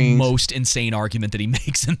that brings most insane argument that he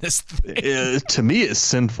makes in this thing. To me, it's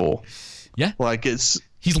sinful. Yeah. Like he's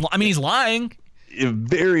lying.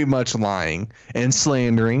 Very much lying and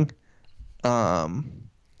slandering.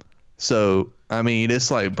 So, I mean,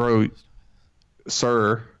 it's like, bro,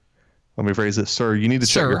 sir, let me phrase it, sir, you need to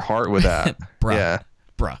check your heart with that. Bruh. Yeah.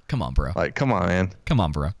 Bruh. Come on, bro. Like, come on, man. Come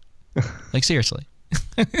on, bro. Like, seriously.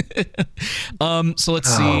 So let's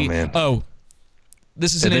see. Man. Oh,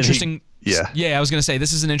 this is an interesting. Yeah, I was going to say,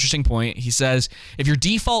 this is an interesting point. He says, if your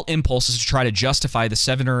default impulse is to try to justify the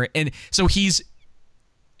 7 or, and so he's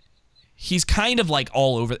kind of like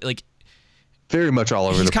all over, like, very much all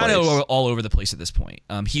over the place. He's kind of all over the place at this point.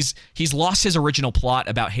 He's lost his original plot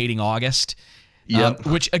about hating August. Yep.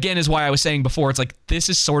 Which again is why I was saying before, it's like this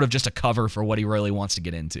is sort of just a cover for what he really wants to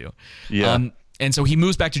get into. Yeah. And so he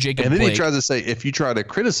moves back to Jacob Blake. And then he tries to say, if you try to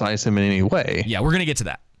criticize him in any way. Yeah, we're gonna get to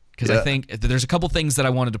that, because I think there's a couple things that I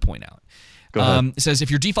wanted to point out. Go ahead. It says, if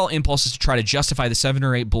your default impulse is to try to justify the 7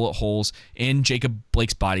 or 8 bullet holes in Jacob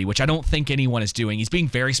Blake's body, which I don't think anyone is doing. He's being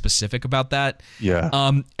very specific about that.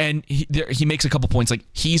 Yeah. And he makes a couple points like,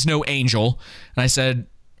 he's no angel. And I said,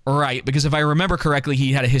 right, because if I remember correctly,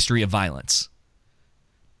 he had a history of violence.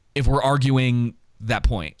 If we're arguing that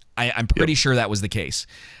point, I'm pretty sure that was the case.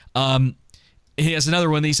 He has another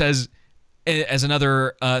one that he says, as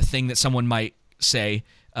another thing that someone might say,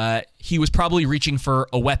 he was probably reaching for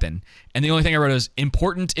a weapon. And the only thing I wrote is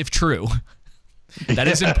important if true.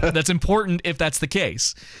 That's important if that's the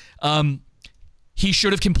case. He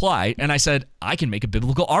should have complied. And I said, I can make a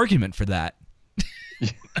biblical argument for that.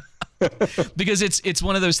 Because it's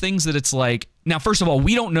one of those things that it's like, now, first of all,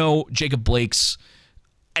 we don't know Jacob Blake's,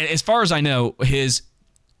 as far as I know, his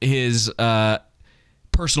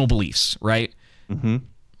personal beliefs, right? Mm-hmm.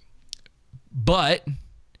 But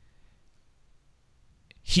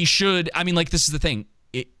he should, I mean, like, this is the thing.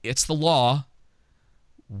 It's the law.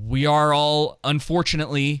 We are all,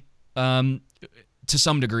 unfortunately, to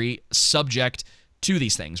some degree, subject to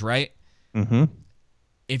these things, right? Mm-hmm.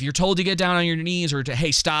 If you're told to get down on your knees or to,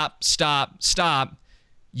 hey, stop,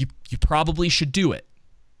 you probably should do it.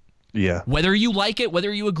 Yeah. Whether you like it,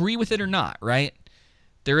 whether you agree with it or not, right?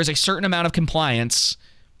 There is a certain amount of compliance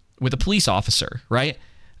with a police officer, right?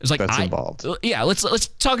 It's like that's involved. Yeah, let's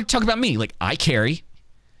talk about me. Like, I carry.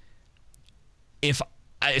 It's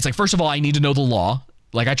like, first of all, I need to know the law.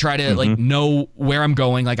 Like, I try to like know where I'm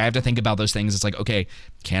going. Like, I have to think about those things. It's like, okay,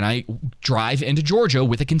 can I drive into Georgia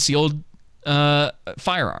with a concealed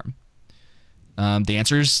firearm? The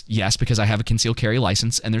answer is yes, because I have a concealed carry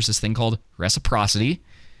license, and there's this thing called reciprocity,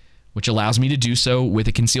 which allows me to do so with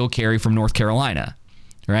a concealed carry from North Carolina,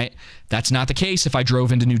 right? That's not the case if I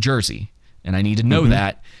drove into New Jersey, and I need to know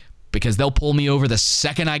that, because they'll pull me over the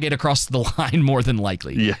second I get across the line, more than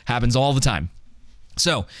likely. Yeah. Happens all the time.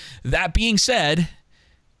 So, that being said,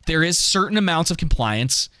 there is certain amounts of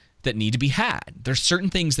compliance that need to be had. There's certain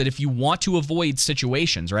things that if you want to avoid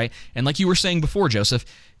situations, right? And like you were saying before, Joseph,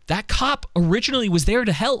 that cop originally was there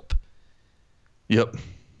to help. Yep.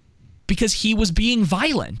 Because he was being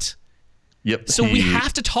violent. Yep. So we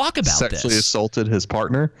have to talk about this. Sexually assaulted his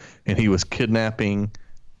partner, and he was kidnapping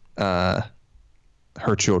her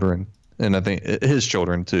children, and I think his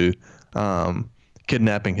children too.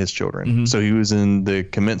 Kidnapping his children. So he was in the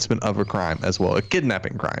commencement of a crime as well, a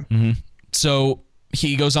kidnapping crime. So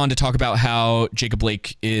he goes on to talk about how Jacob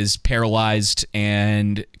Blake is paralyzed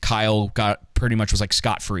and Kyle pretty much was like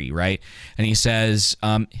scot-free, right? And he says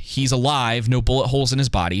he's alive, no bullet holes in his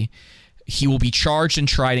body. He will be charged and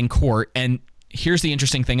tried in court. And here's the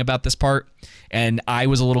interesting thing about this part, and I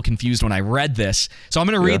was a little confused when I read this. So I'm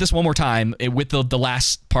going to read this one more time with the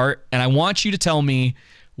last part, and I want you to tell me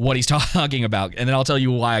what he's talking about, and then I'll tell you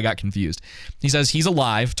why I got confused. He says he's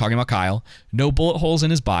alive, talking about Kyle, no bullet holes in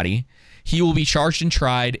his body. He will be charged and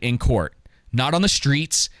tried in court, not on the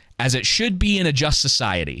streets, as it should be in a just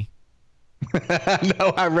society.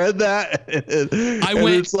 No, I read that.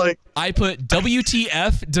 It's like I put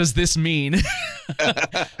WTF does this mean?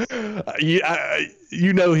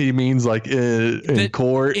 You know he means like in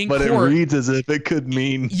court, but it reads as if it could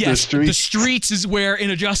mean the streets. The streets is where in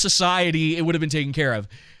a just society it would have been taken care of.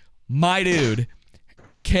 My dude,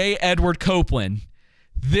 K. Edward Copeland.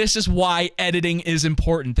 This is why editing is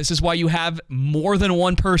important. This is why you have more than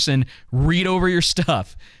one person read over your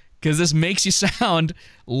stuff. Because this makes you sound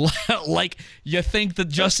like you think that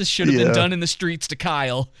justice should have been done in the streets to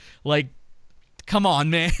Kyle. Like, come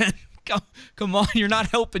on, man. Come on, you're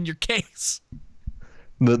not helping your case.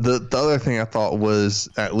 The other thing I thought was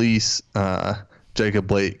at least Jacob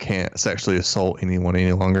Blake can't sexually assault anyone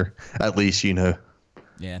any longer. At least,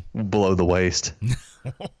 below the waist.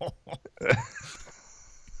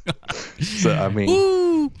 So, I mean,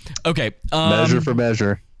 woo! Okay. Measure for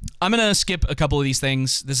measure. I'm going to skip a couple of these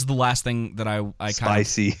things. This is the last thing that I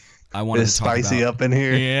spicy. I wanted to talk spicy about. Up in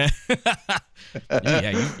here. Yeah.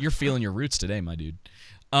 Yeah, you're feeling your roots today, my dude.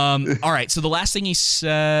 All right, so the last thing he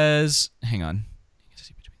says, hang on.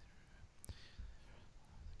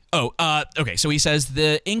 Okay, so he says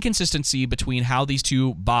the inconsistency between how these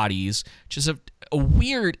two bodies, which is a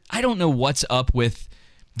weird, I don't know what's up with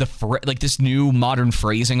this new modern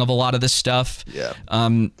phrasing of a lot of this stuff. Yeah.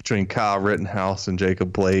 Between Kyle Rittenhouse and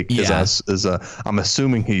Jacob Blake. Yeah. I'm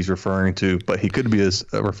assuming he's referring to, but he could be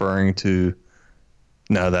referring to.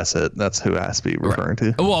 No, that's it. That's who it has to be referring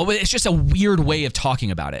to. Well, it's just a weird way of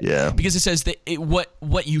talking about it. Yeah. Because it says that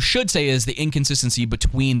what you should say is the inconsistency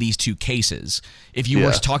between these two cases. If you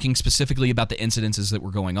were talking specifically about the incidences that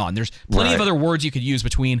were going on, there's plenty of other words you could use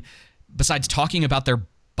besides talking about their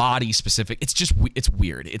body specific. It's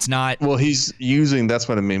weird. It's not. Well, that's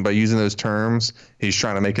what I mean by using those terms. He's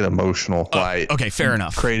trying to make it emotional. Okay, fair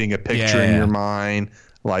enough. Creating a picture in your mind,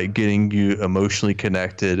 like getting you emotionally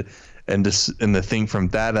connected. And the thing from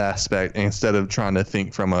that aspect, instead of trying to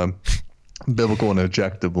think from a biblical and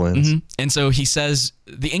objective lens. Mm-hmm. And so he says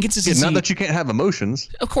the inconsistency. Not that you can't have emotions.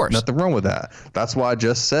 Of course. Nothing wrong with that. That's why I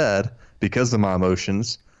just said, because of my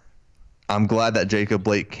emotions, I'm glad that Jacob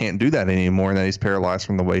Blake can't do that anymore and that he's paralyzed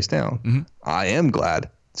from the waist down. Mm-hmm. I am glad.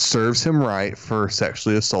 Serves him right for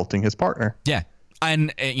sexually assaulting his partner. Yeah.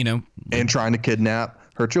 And, and trying to kidnap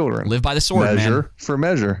her children. Live by the sword, measure for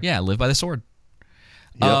measure. Yeah, live by the sword.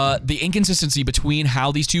 Yep. The inconsistency between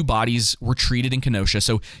how these two bodies were treated in Kenosha.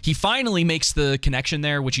 So he finally makes the connection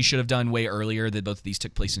there, which he should have done way earlier, that both of these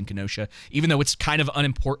took place in Kenosha, even though it's kind of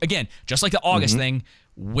unimportant. Again, just like the August thing,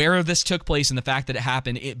 where this took place and the fact that it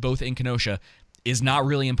happened both in Kenosha is not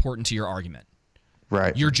really important to your argument.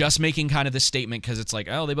 Right. You're just making kind of this statement because it's like,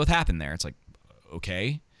 oh, they both happened there. It's like,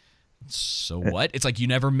 okay. So what? It's like you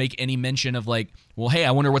never make any mention of like, well, hey, I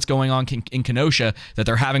wonder what's going on in Kenosha that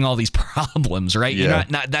they're having all these problems, right? Yeah. You're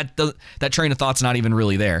not that train of thought's not even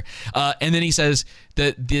really there. And then he says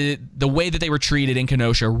that the way that they were treated in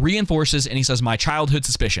Kenosha reinforces, and he says, my childhood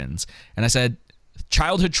suspicions. And I said,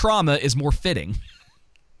 childhood trauma is more fitting.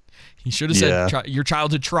 He should have said your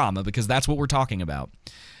childhood trauma, because that's what we're talking about.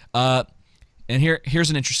 And here's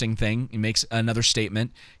an interesting thing. He makes another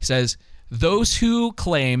statement. He says, those who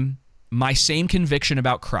claim my same conviction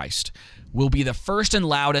about Christ will be the first and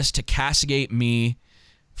loudest to castigate me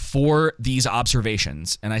for these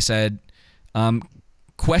observations. And I said,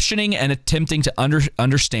 questioning and attempting to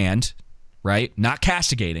understand, right? Not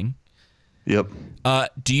castigating. Yep.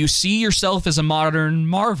 Do you see yourself as a modern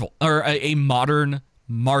marvel or a modern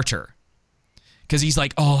martyr? Because he's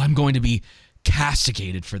like, oh, I'm going to be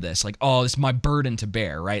castigated for this. Like, oh, it's my burden to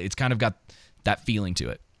bear, right? It's kind of got that feeling to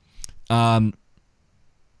it.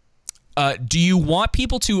 Do you want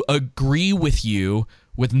people to agree with you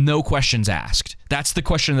with no questions asked? That's the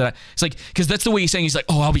question it's like, because that's the way he's saying. He's like,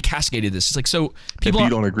 oh, I'll be castigated this. It's like, so people. If you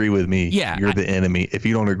don't agree with me, you're the enemy. If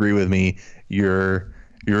you don't agree with me, you're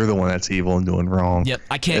the one that's evil and doing wrong. Yep.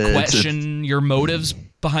 I can't question your motives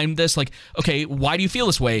behind this. Like, okay, why do you feel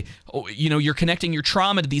this way? Oh, you're connecting your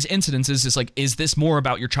trauma to these incidences. It's like, is this more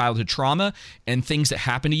about your childhood trauma and things that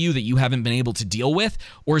happen to you that you haven't been able to deal with?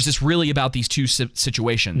 Or is this really about these two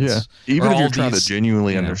situations? Yeah. Even if you're trying to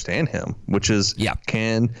genuinely understand him, which is,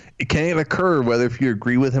 can occur whether if you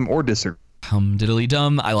agree with him or disagree. Diddly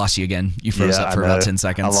dum. I lost you again. You froze up for about 10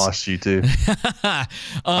 seconds. I lost you too. I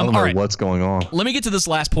don't know what's going on. Let me get to this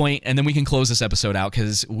last point and then we can close this episode out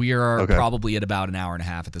because we are probably at about an hour and a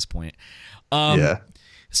half at this point. Yeah.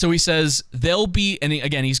 So he says they'll be, and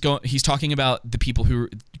again, he's talking about the people who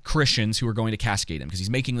Christians who are going to castigate him, because he's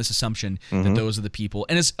making this assumption that those are the people.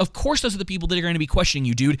 And of course those are the people that are going to be questioning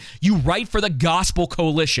you, dude. You write for the Gospel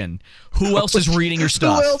Coalition. Who else is reading your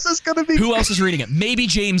stuff? Who else is going to be? Who else is reading it? Maybe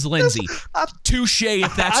James Lindsay. Touche,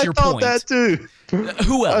 if that's your point. I thought that too.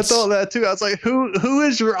 Who else? I thought that too. I was like, who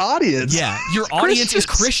is your audience? Yeah, your audience is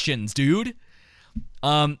Christians, dude.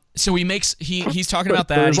 So he's talking about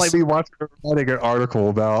that. It's like me writing an article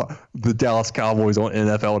about the Dallas Cowboys on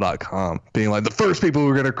NFL.com, being like, the first people who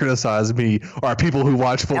are going to criticize me are people who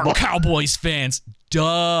watch football. Are Cowboys fans.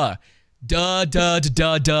 Duh. The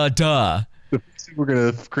first people who are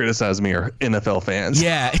going to criticize me are NFL fans.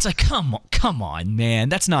 Yeah, it's like, come on, man.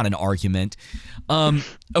 That's not an argument.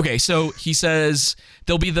 Okay, so he says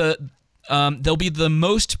they'll be the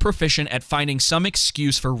most proficient at finding some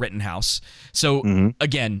excuse for Rittenhouse. So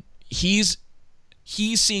again, he's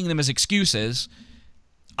seeing them as excuses.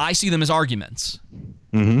 I see them as arguments.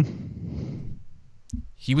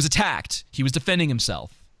 He was attacked. He was defending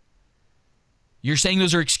himself. You're saying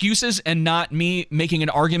those are excuses and not me making an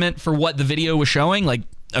argument for what the video was showing? Like,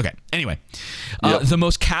 okay. Anyway, the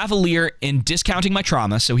most cavalier in discounting my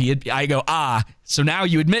trauma. So I go, so now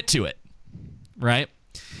you admit to it, right?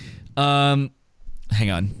 Hang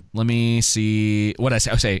on. Let me see what I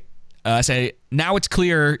say. I say, now it's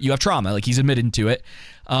clear you have trauma. Like, he's admitted to it.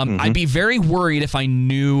 I'd be very worried if I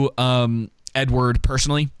knew Edward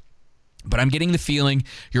personally, but I'm getting the feeling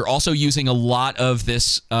you're also using a lot of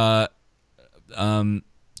this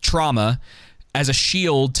trauma as a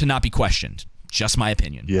shield to not be questioned. Just my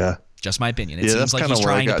opinion. Yeah. Just my opinion. It seems like he's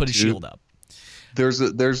trying to put a shield up. There's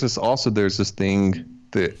this thing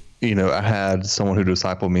that, I had someone who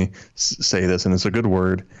discipled me say this, and it's a good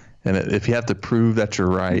word. And if you have to prove that you're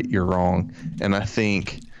right, you're wrong. And I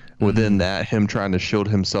think within that, him trying to shield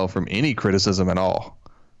himself from any criticism at all.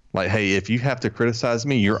 Like, hey, if you have to criticize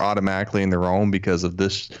me, you're automatically in the wrong because of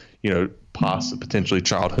this, potentially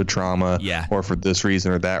childhood trauma, or for this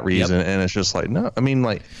reason or that reason. And it's just like, no, I mean,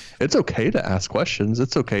 like, it's okay to ask questions.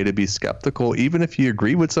 It's okay to be skeptical, even if you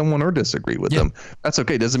agree with someone or disagree with them. That's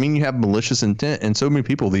okay. Doesn't mean you have malicious intent. And so many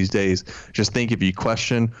people these days just think if you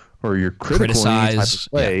question or you're critical in any type of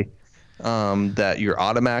way, that you're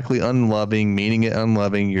automatically unloving, meaning it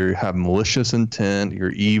unloving, you have malicious intent,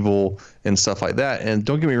 you're evil and stuff like that. And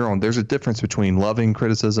don't get me wrong, there's a difference between loving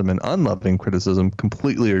criticism and unloving criticism.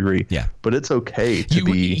 Completely agree. Yeah. But it's okay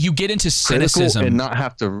to you get into cynicism and not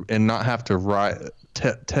have to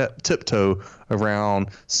tiptoe around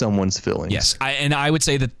someone's feelings. Yes. I would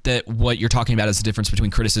say that what you're talking about is the difference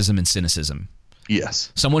between criticism and cynicism.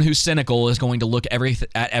 Yes. Someone who's cynical is going to look at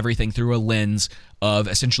everything through a lens of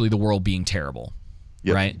essentially the world being terrible,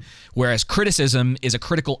 right? Whereas criticism is a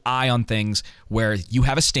critical eye on things where you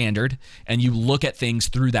have a standard and you look at things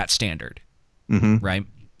through that standard, right?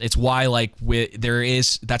 It's why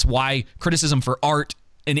that's why criticism for art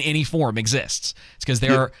in any form exists. It's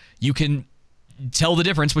because you can tell the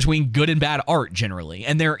difference between good and bad art generally.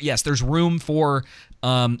 And there's room for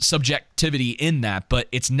subjectivity in that, but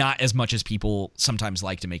it's not as much as people sometimes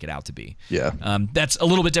like to make it out to be. Yeah. That's a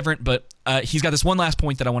little bit different, but he's got this one last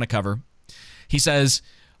point that I want to cover. He says,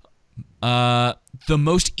 the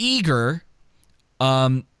most eager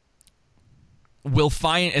will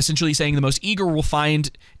find, essentially saying the most eager will find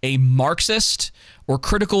a Marxist or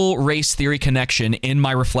critical race theory connection in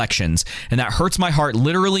my reflections. And that hurts my heart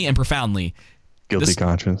literally and profoundly. Guilty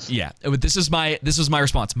conscience. Yeah. This is my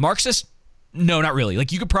response. Marxist? No, not really.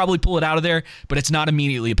 Like, you could probably pull it out of there, but it's not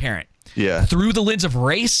immediately apparent. Yeah. Through the lens of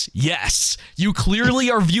race? Yes. You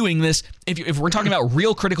clearly are viewing this. If we're talking about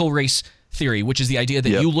real critical race theory, which is the idea that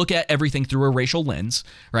you look at everything through a racial lens,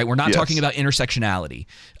 right? We're not talking about intersectionality.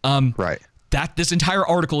 Right. That this entire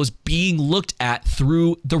article is being looked at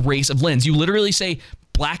through the race of lens. You literally say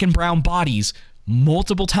black and brown bodies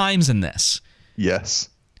multiple times in this. Yes.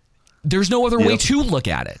 There's no other way to look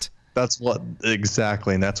at it. That's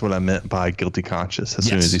exactly, and that's what I meant by guilty conscience as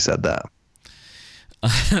soon as he said that.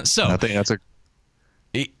 So I think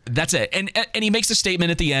that's it. And he makes a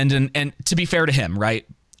statement at the end, and to be fair to him, right?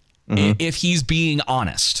 If he's being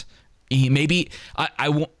honest, maybe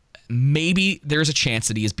there's a chance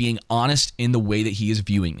that he is being honest in the way that he is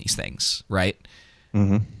viewing these things, right?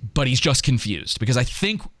 But he's just confused, because I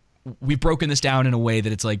think we've broken this down in a way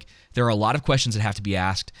that it's like there are a lot of questions that have to be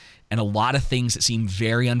asked and a lot of things that seem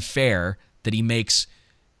very unfair that he makes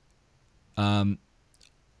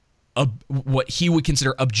what he would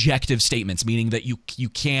consider objective statements, meaning that you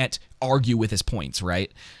can't argue with his points,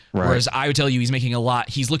 right? Whereas I would tell you he's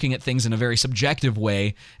looking at things in a very subjective way,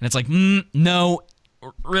 and it's like, no,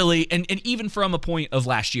 really, and even from a point of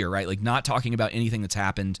last year, right? Like, not talking about anything that's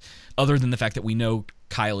happened other than the fact that we know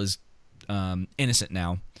Kyle is innocent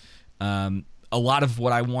now. A lot of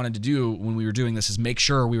what I wanted to do when we were doing this is make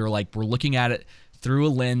sure we're looking at it through a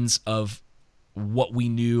lens of what we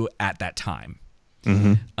knew at that time.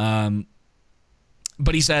 Mm-hmm.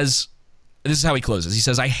 But he says, this is how he closes. He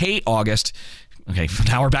says, I hate August. Okay,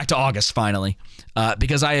 now we're back to August finally,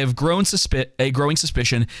 because I have a growing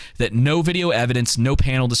suspicion that no video evidence, no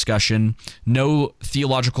panel discussion, no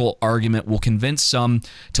theological argument will convince some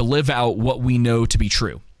to live out what we know to be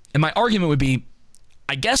true. And my argument would be,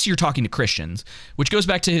 I guess you're talking to Christians, which goes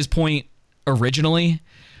back to his point originally,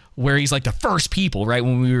 where he's like the first people, right?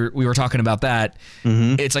 When we were talking about that,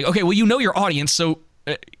 mm-hmm. It's like, okay, well, you know your audience, so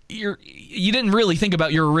you didn't really think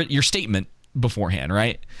about your statement beforehand,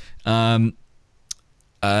 right?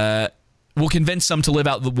 Will convince some to live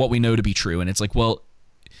out what we know to be true. And it's like, well,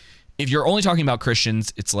 if you're only talking about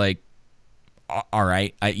Christians, it's like, all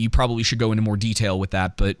right, you probably should go into more detail with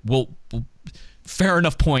that, but we'll fair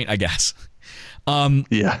enough point, I guess.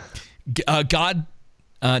 Yeah. God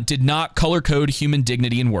did not color code human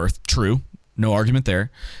dignity and worth. True. No argument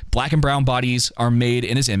there. Black and brown bodies are made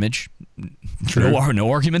in his image. True.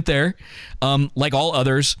 No argument there. Like all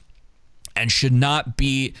others, and should not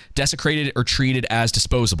be desecrated or treated as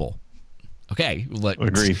disposable. Okay.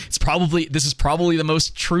 Agreed. This is probably the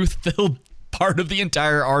most truth-filled part of the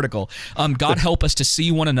entire article. God help us to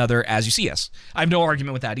see one another as you see us. I have no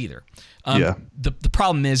argument with that either. Yeah. The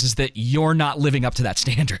problem is that you're not living up to that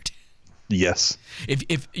standard. Yes.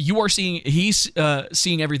 If you are he's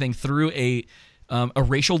seeing everything through a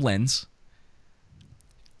racial lens,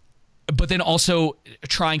 but then also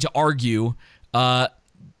trying to argue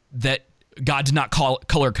that God did not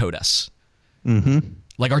color code us. Mm-hmm.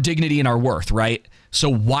 Like our dignity and our worth, right? So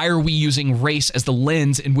why are we using race as the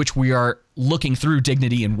lens in which we are looking through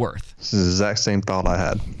dignity and worth? This is the exact same thought I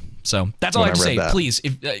had. So that's all I have to say. That. Please,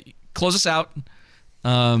 close us out.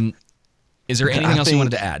 Is there anything else you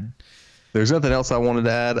wanted to add? There's nothing else I wanted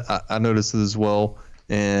to add. I noticed this as well.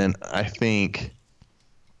 And I think,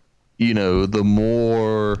 the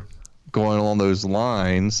more going along those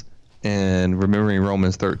lines and remembering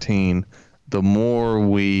Romans 13, the more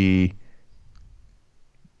we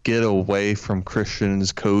get away from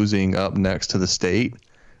Christians cozying up next to the state,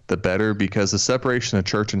 the better, because the separation of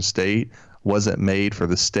church and state wasn't made for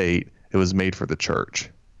the state. It was made for the church.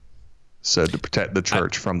 So to protect the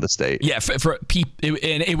church from the state. Yeah,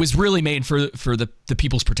 and it was really made for the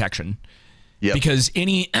people's protection. Yeah. Because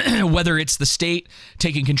whether it's the state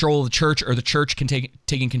taking control of the church or the church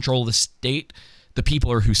taking control of the state, the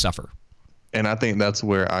people are who suffer. And I think that's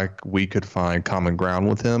where we could find common ground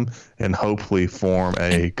with him and hopefully form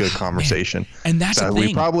a good conversation. And that's the thing.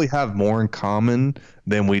 We probably have more in common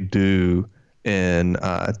than we do in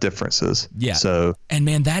differences. Yeah. So, and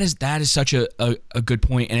man, that is such a good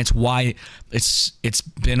point, and it's why it's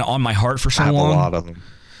been on my heart for so long. A lot of them.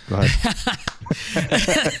 Go ahead.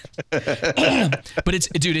 But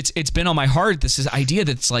it's been on my heart. This idea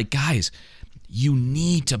that's like, guys, you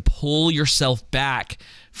need to pull yourself back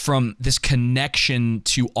from this connection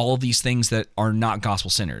to all of these things that are not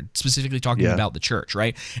gospel-centered, specifically talking about the church,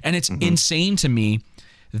 right? And it's insane to me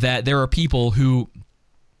that there are people who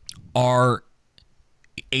are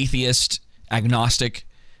atheist, agnostic,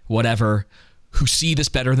 whatever, who see this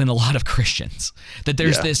better than a lot of Christians. That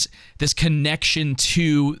there's this connection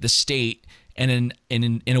to the state and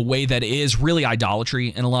in a way that is really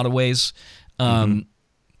idolatry in a lot of ways. And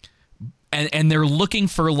they're looking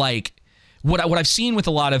for like what I've seen with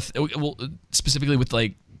a lot of, specifically with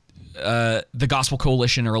like the Gospel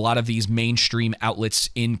Coalition or a lot of these mainstream outlets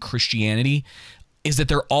in Christianity, is that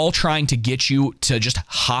they're all trying to get you to just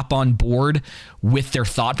hop on board with their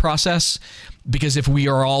thought process. Because if we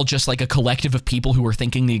are all just like a collective of people who are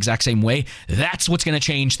thinking the exact same way, that's what's going to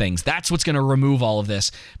change things. That's what's going to remove all of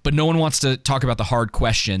this. But no one wants to talk about the hard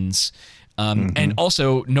questions. And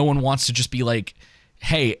also no one wants to just be like,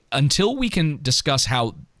 hey, until we can discuss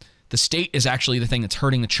how the state is actually the thing that's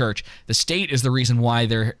hurting the church. The state is the reason why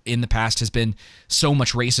there in the past has been so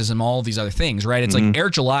much racism, all of these other things, right? It's like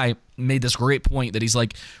Eric July made this great point that he's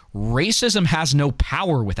like, racism has no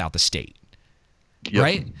power without the state,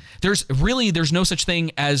 right? There's no such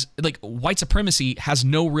thing as like white supremacy has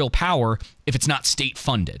no real power if it's not state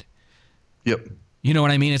funded. Yep. You know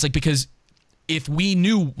what I mean? It's like, because if we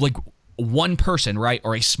knew like one person, right,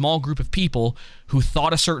 or a small group of people who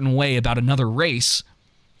thought a certain way about another race,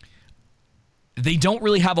 they don't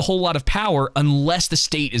really have a whole lot of power unless the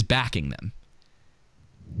state is backing them.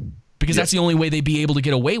 Because that's the only way they'd be able to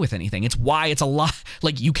get away with anything. It's why it's a lot,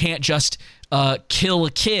 like you can't just kill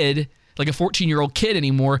a kid, like a 14-year-old kid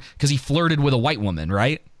anymore because he flirted with a white woman,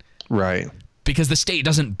 right? Right. Because the state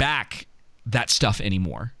doesn't back that stuff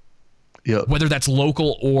anymore. Yep. Whether that's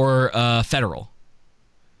local or federal.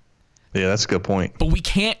 Yeah, that's a good point. But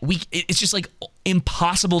it's just like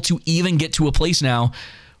impossible to even get to a place now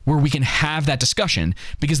where we can have that discussion,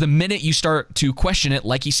 because the minute you start to question it,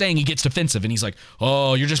 like he's saying, he gets defensive and he's like,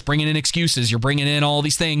 oh, you're just bringing in excuses. You're bringing in all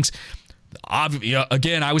these things.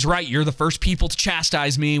 Again, I was right. You're the first people to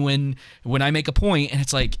chastise me when I make a point. And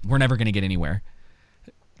it's like, we're never going to get anywhere.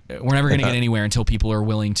 We're never going to get anywhere until people are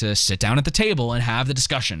willing to sit down at the table and have the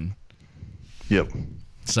discussion. Yep.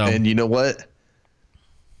 So, and you know what?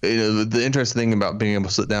 The interesting thing about being able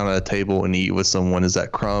to sit down at a table and eat with someone is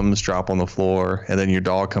that crumbs drop on the floor, and then your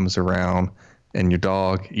dog comes around and your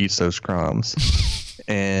dog eats those crumbs.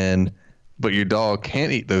 But your dog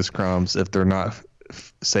can't eat those crumbs if they're not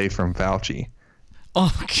safe from Fauci.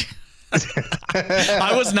 Oh,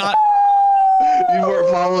 I was not. You weren't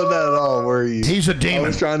following that at all, were you? He's a demon. I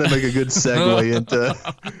was trying to make a good segue into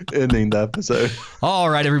ending the episode.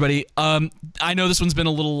 All right, everybody. I know this one's been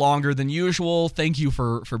a little longer than usual. Thank you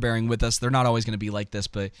for bearing with us. They're not always going to be like this,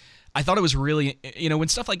 but I thought it was really, when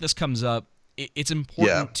stuff like this comes up, it's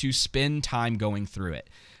important to spend time going through it.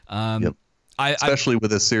 Especially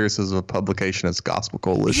with as serious as a publication as Gospel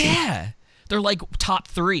Coalition. Yeah, they're like top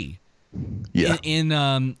 3. Yeah.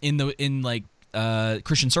 In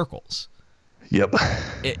Christian circles. Yep.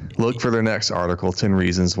 Look for their next article, 10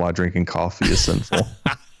 Reasons Why Drinking Coffee is Sinful.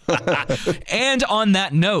 And on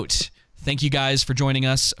that note, thank you guys for joining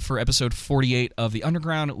us for episode 48 of The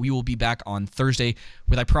Underground. We will be back on Thursday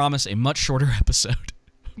with, I promise, a much shorter episode.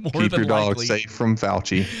 Keep your dog safe from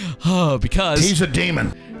Fauci. Because he's a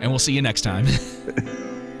demon. And we'll see you next time.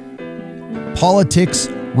 Politics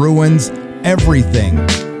ruins everything.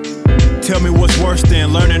 Tell me what's worse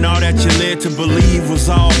than learning all that you led to believe was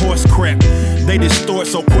all horse crap. They distort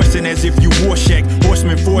so question as if you Warshak.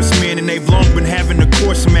 Horsemen force men and they've long been having the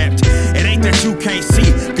course mapped. It ain't that you can't see,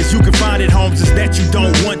 cause you can find it, Holmes, it's that you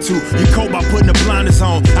don't want to. You cope by putting the blinders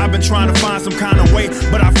on. I've been trying to find some kind of way,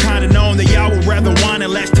 but I've kinda known that y'all would rather whine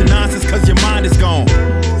and latch to nonsense cause your mind is gone.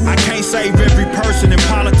 I can't save every person, and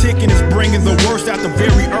politicking is bringing the worst out the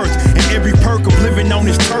very earth. And every perk of living on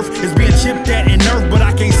this turf is being chipped at and nerfed, but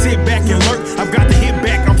I can't sit back and lurk. I've got to hit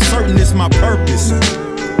back, I'm certain it's my purpose.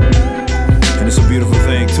 And it's a beautiful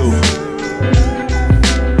thing too.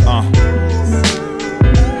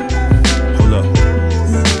 Hold up.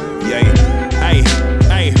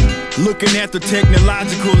 Hey. Looking at the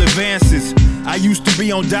technological advances. I used to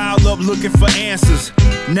be on dial-up looking for answers.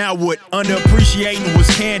 Now what? Underappreciating was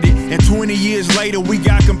candid. And 20 years later, we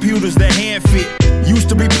got computers that hand fit. Used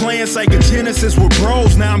to be playing Sega Genesis with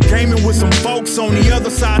bros. Now I'm gaming with some folks on the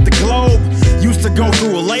other side the globe. Used to go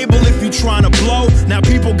through a label if you trying to blow. Now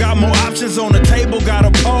people got more options on the table, got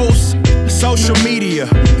a post. Social media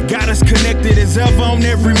got us connected as ever on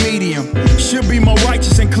every medium. Should be more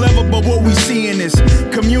righteous and clever, but what we seeing is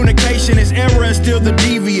communication is error and still the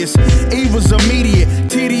devious. Evil's immediate,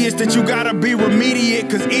 tedious that you gotta be remediate,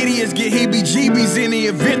 cause idiots get heebie-jeebies in the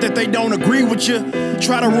event that they don't agree with you.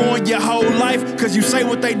 Try to ruin your whole life cause you say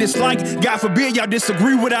what they dislike. God forbid y'all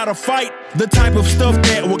disagree without a fight. The type of stuff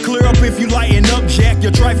that will clear up if you lighten up, Jack.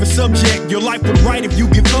 Your trifling subject, your life would right if you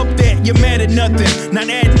give up that. You're mad at nothing, not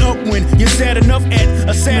adding up when you're sad enough at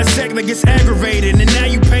a sad sack that gets aggravated, and now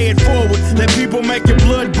you pay it forward. Let people make your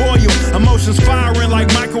blood boil, emotions firing like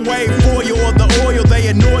microwave foil, or the oil they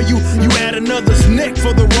annoy you. You add another's neck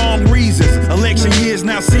for the wrong reasons. Election years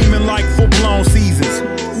now seeming like full-blown seasons.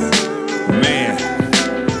 Man,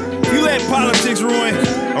 you let politics ruin,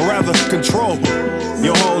 or rather control,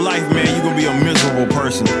 your whole life, man, you're gonna be a miserable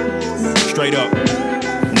person. Straight up.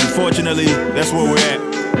 And unfortunately, that's where we're at.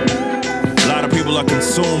 A lot of people are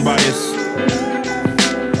consumed by this,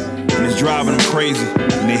 and it's driving them crazy,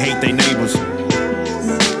 and they hate their neighbors.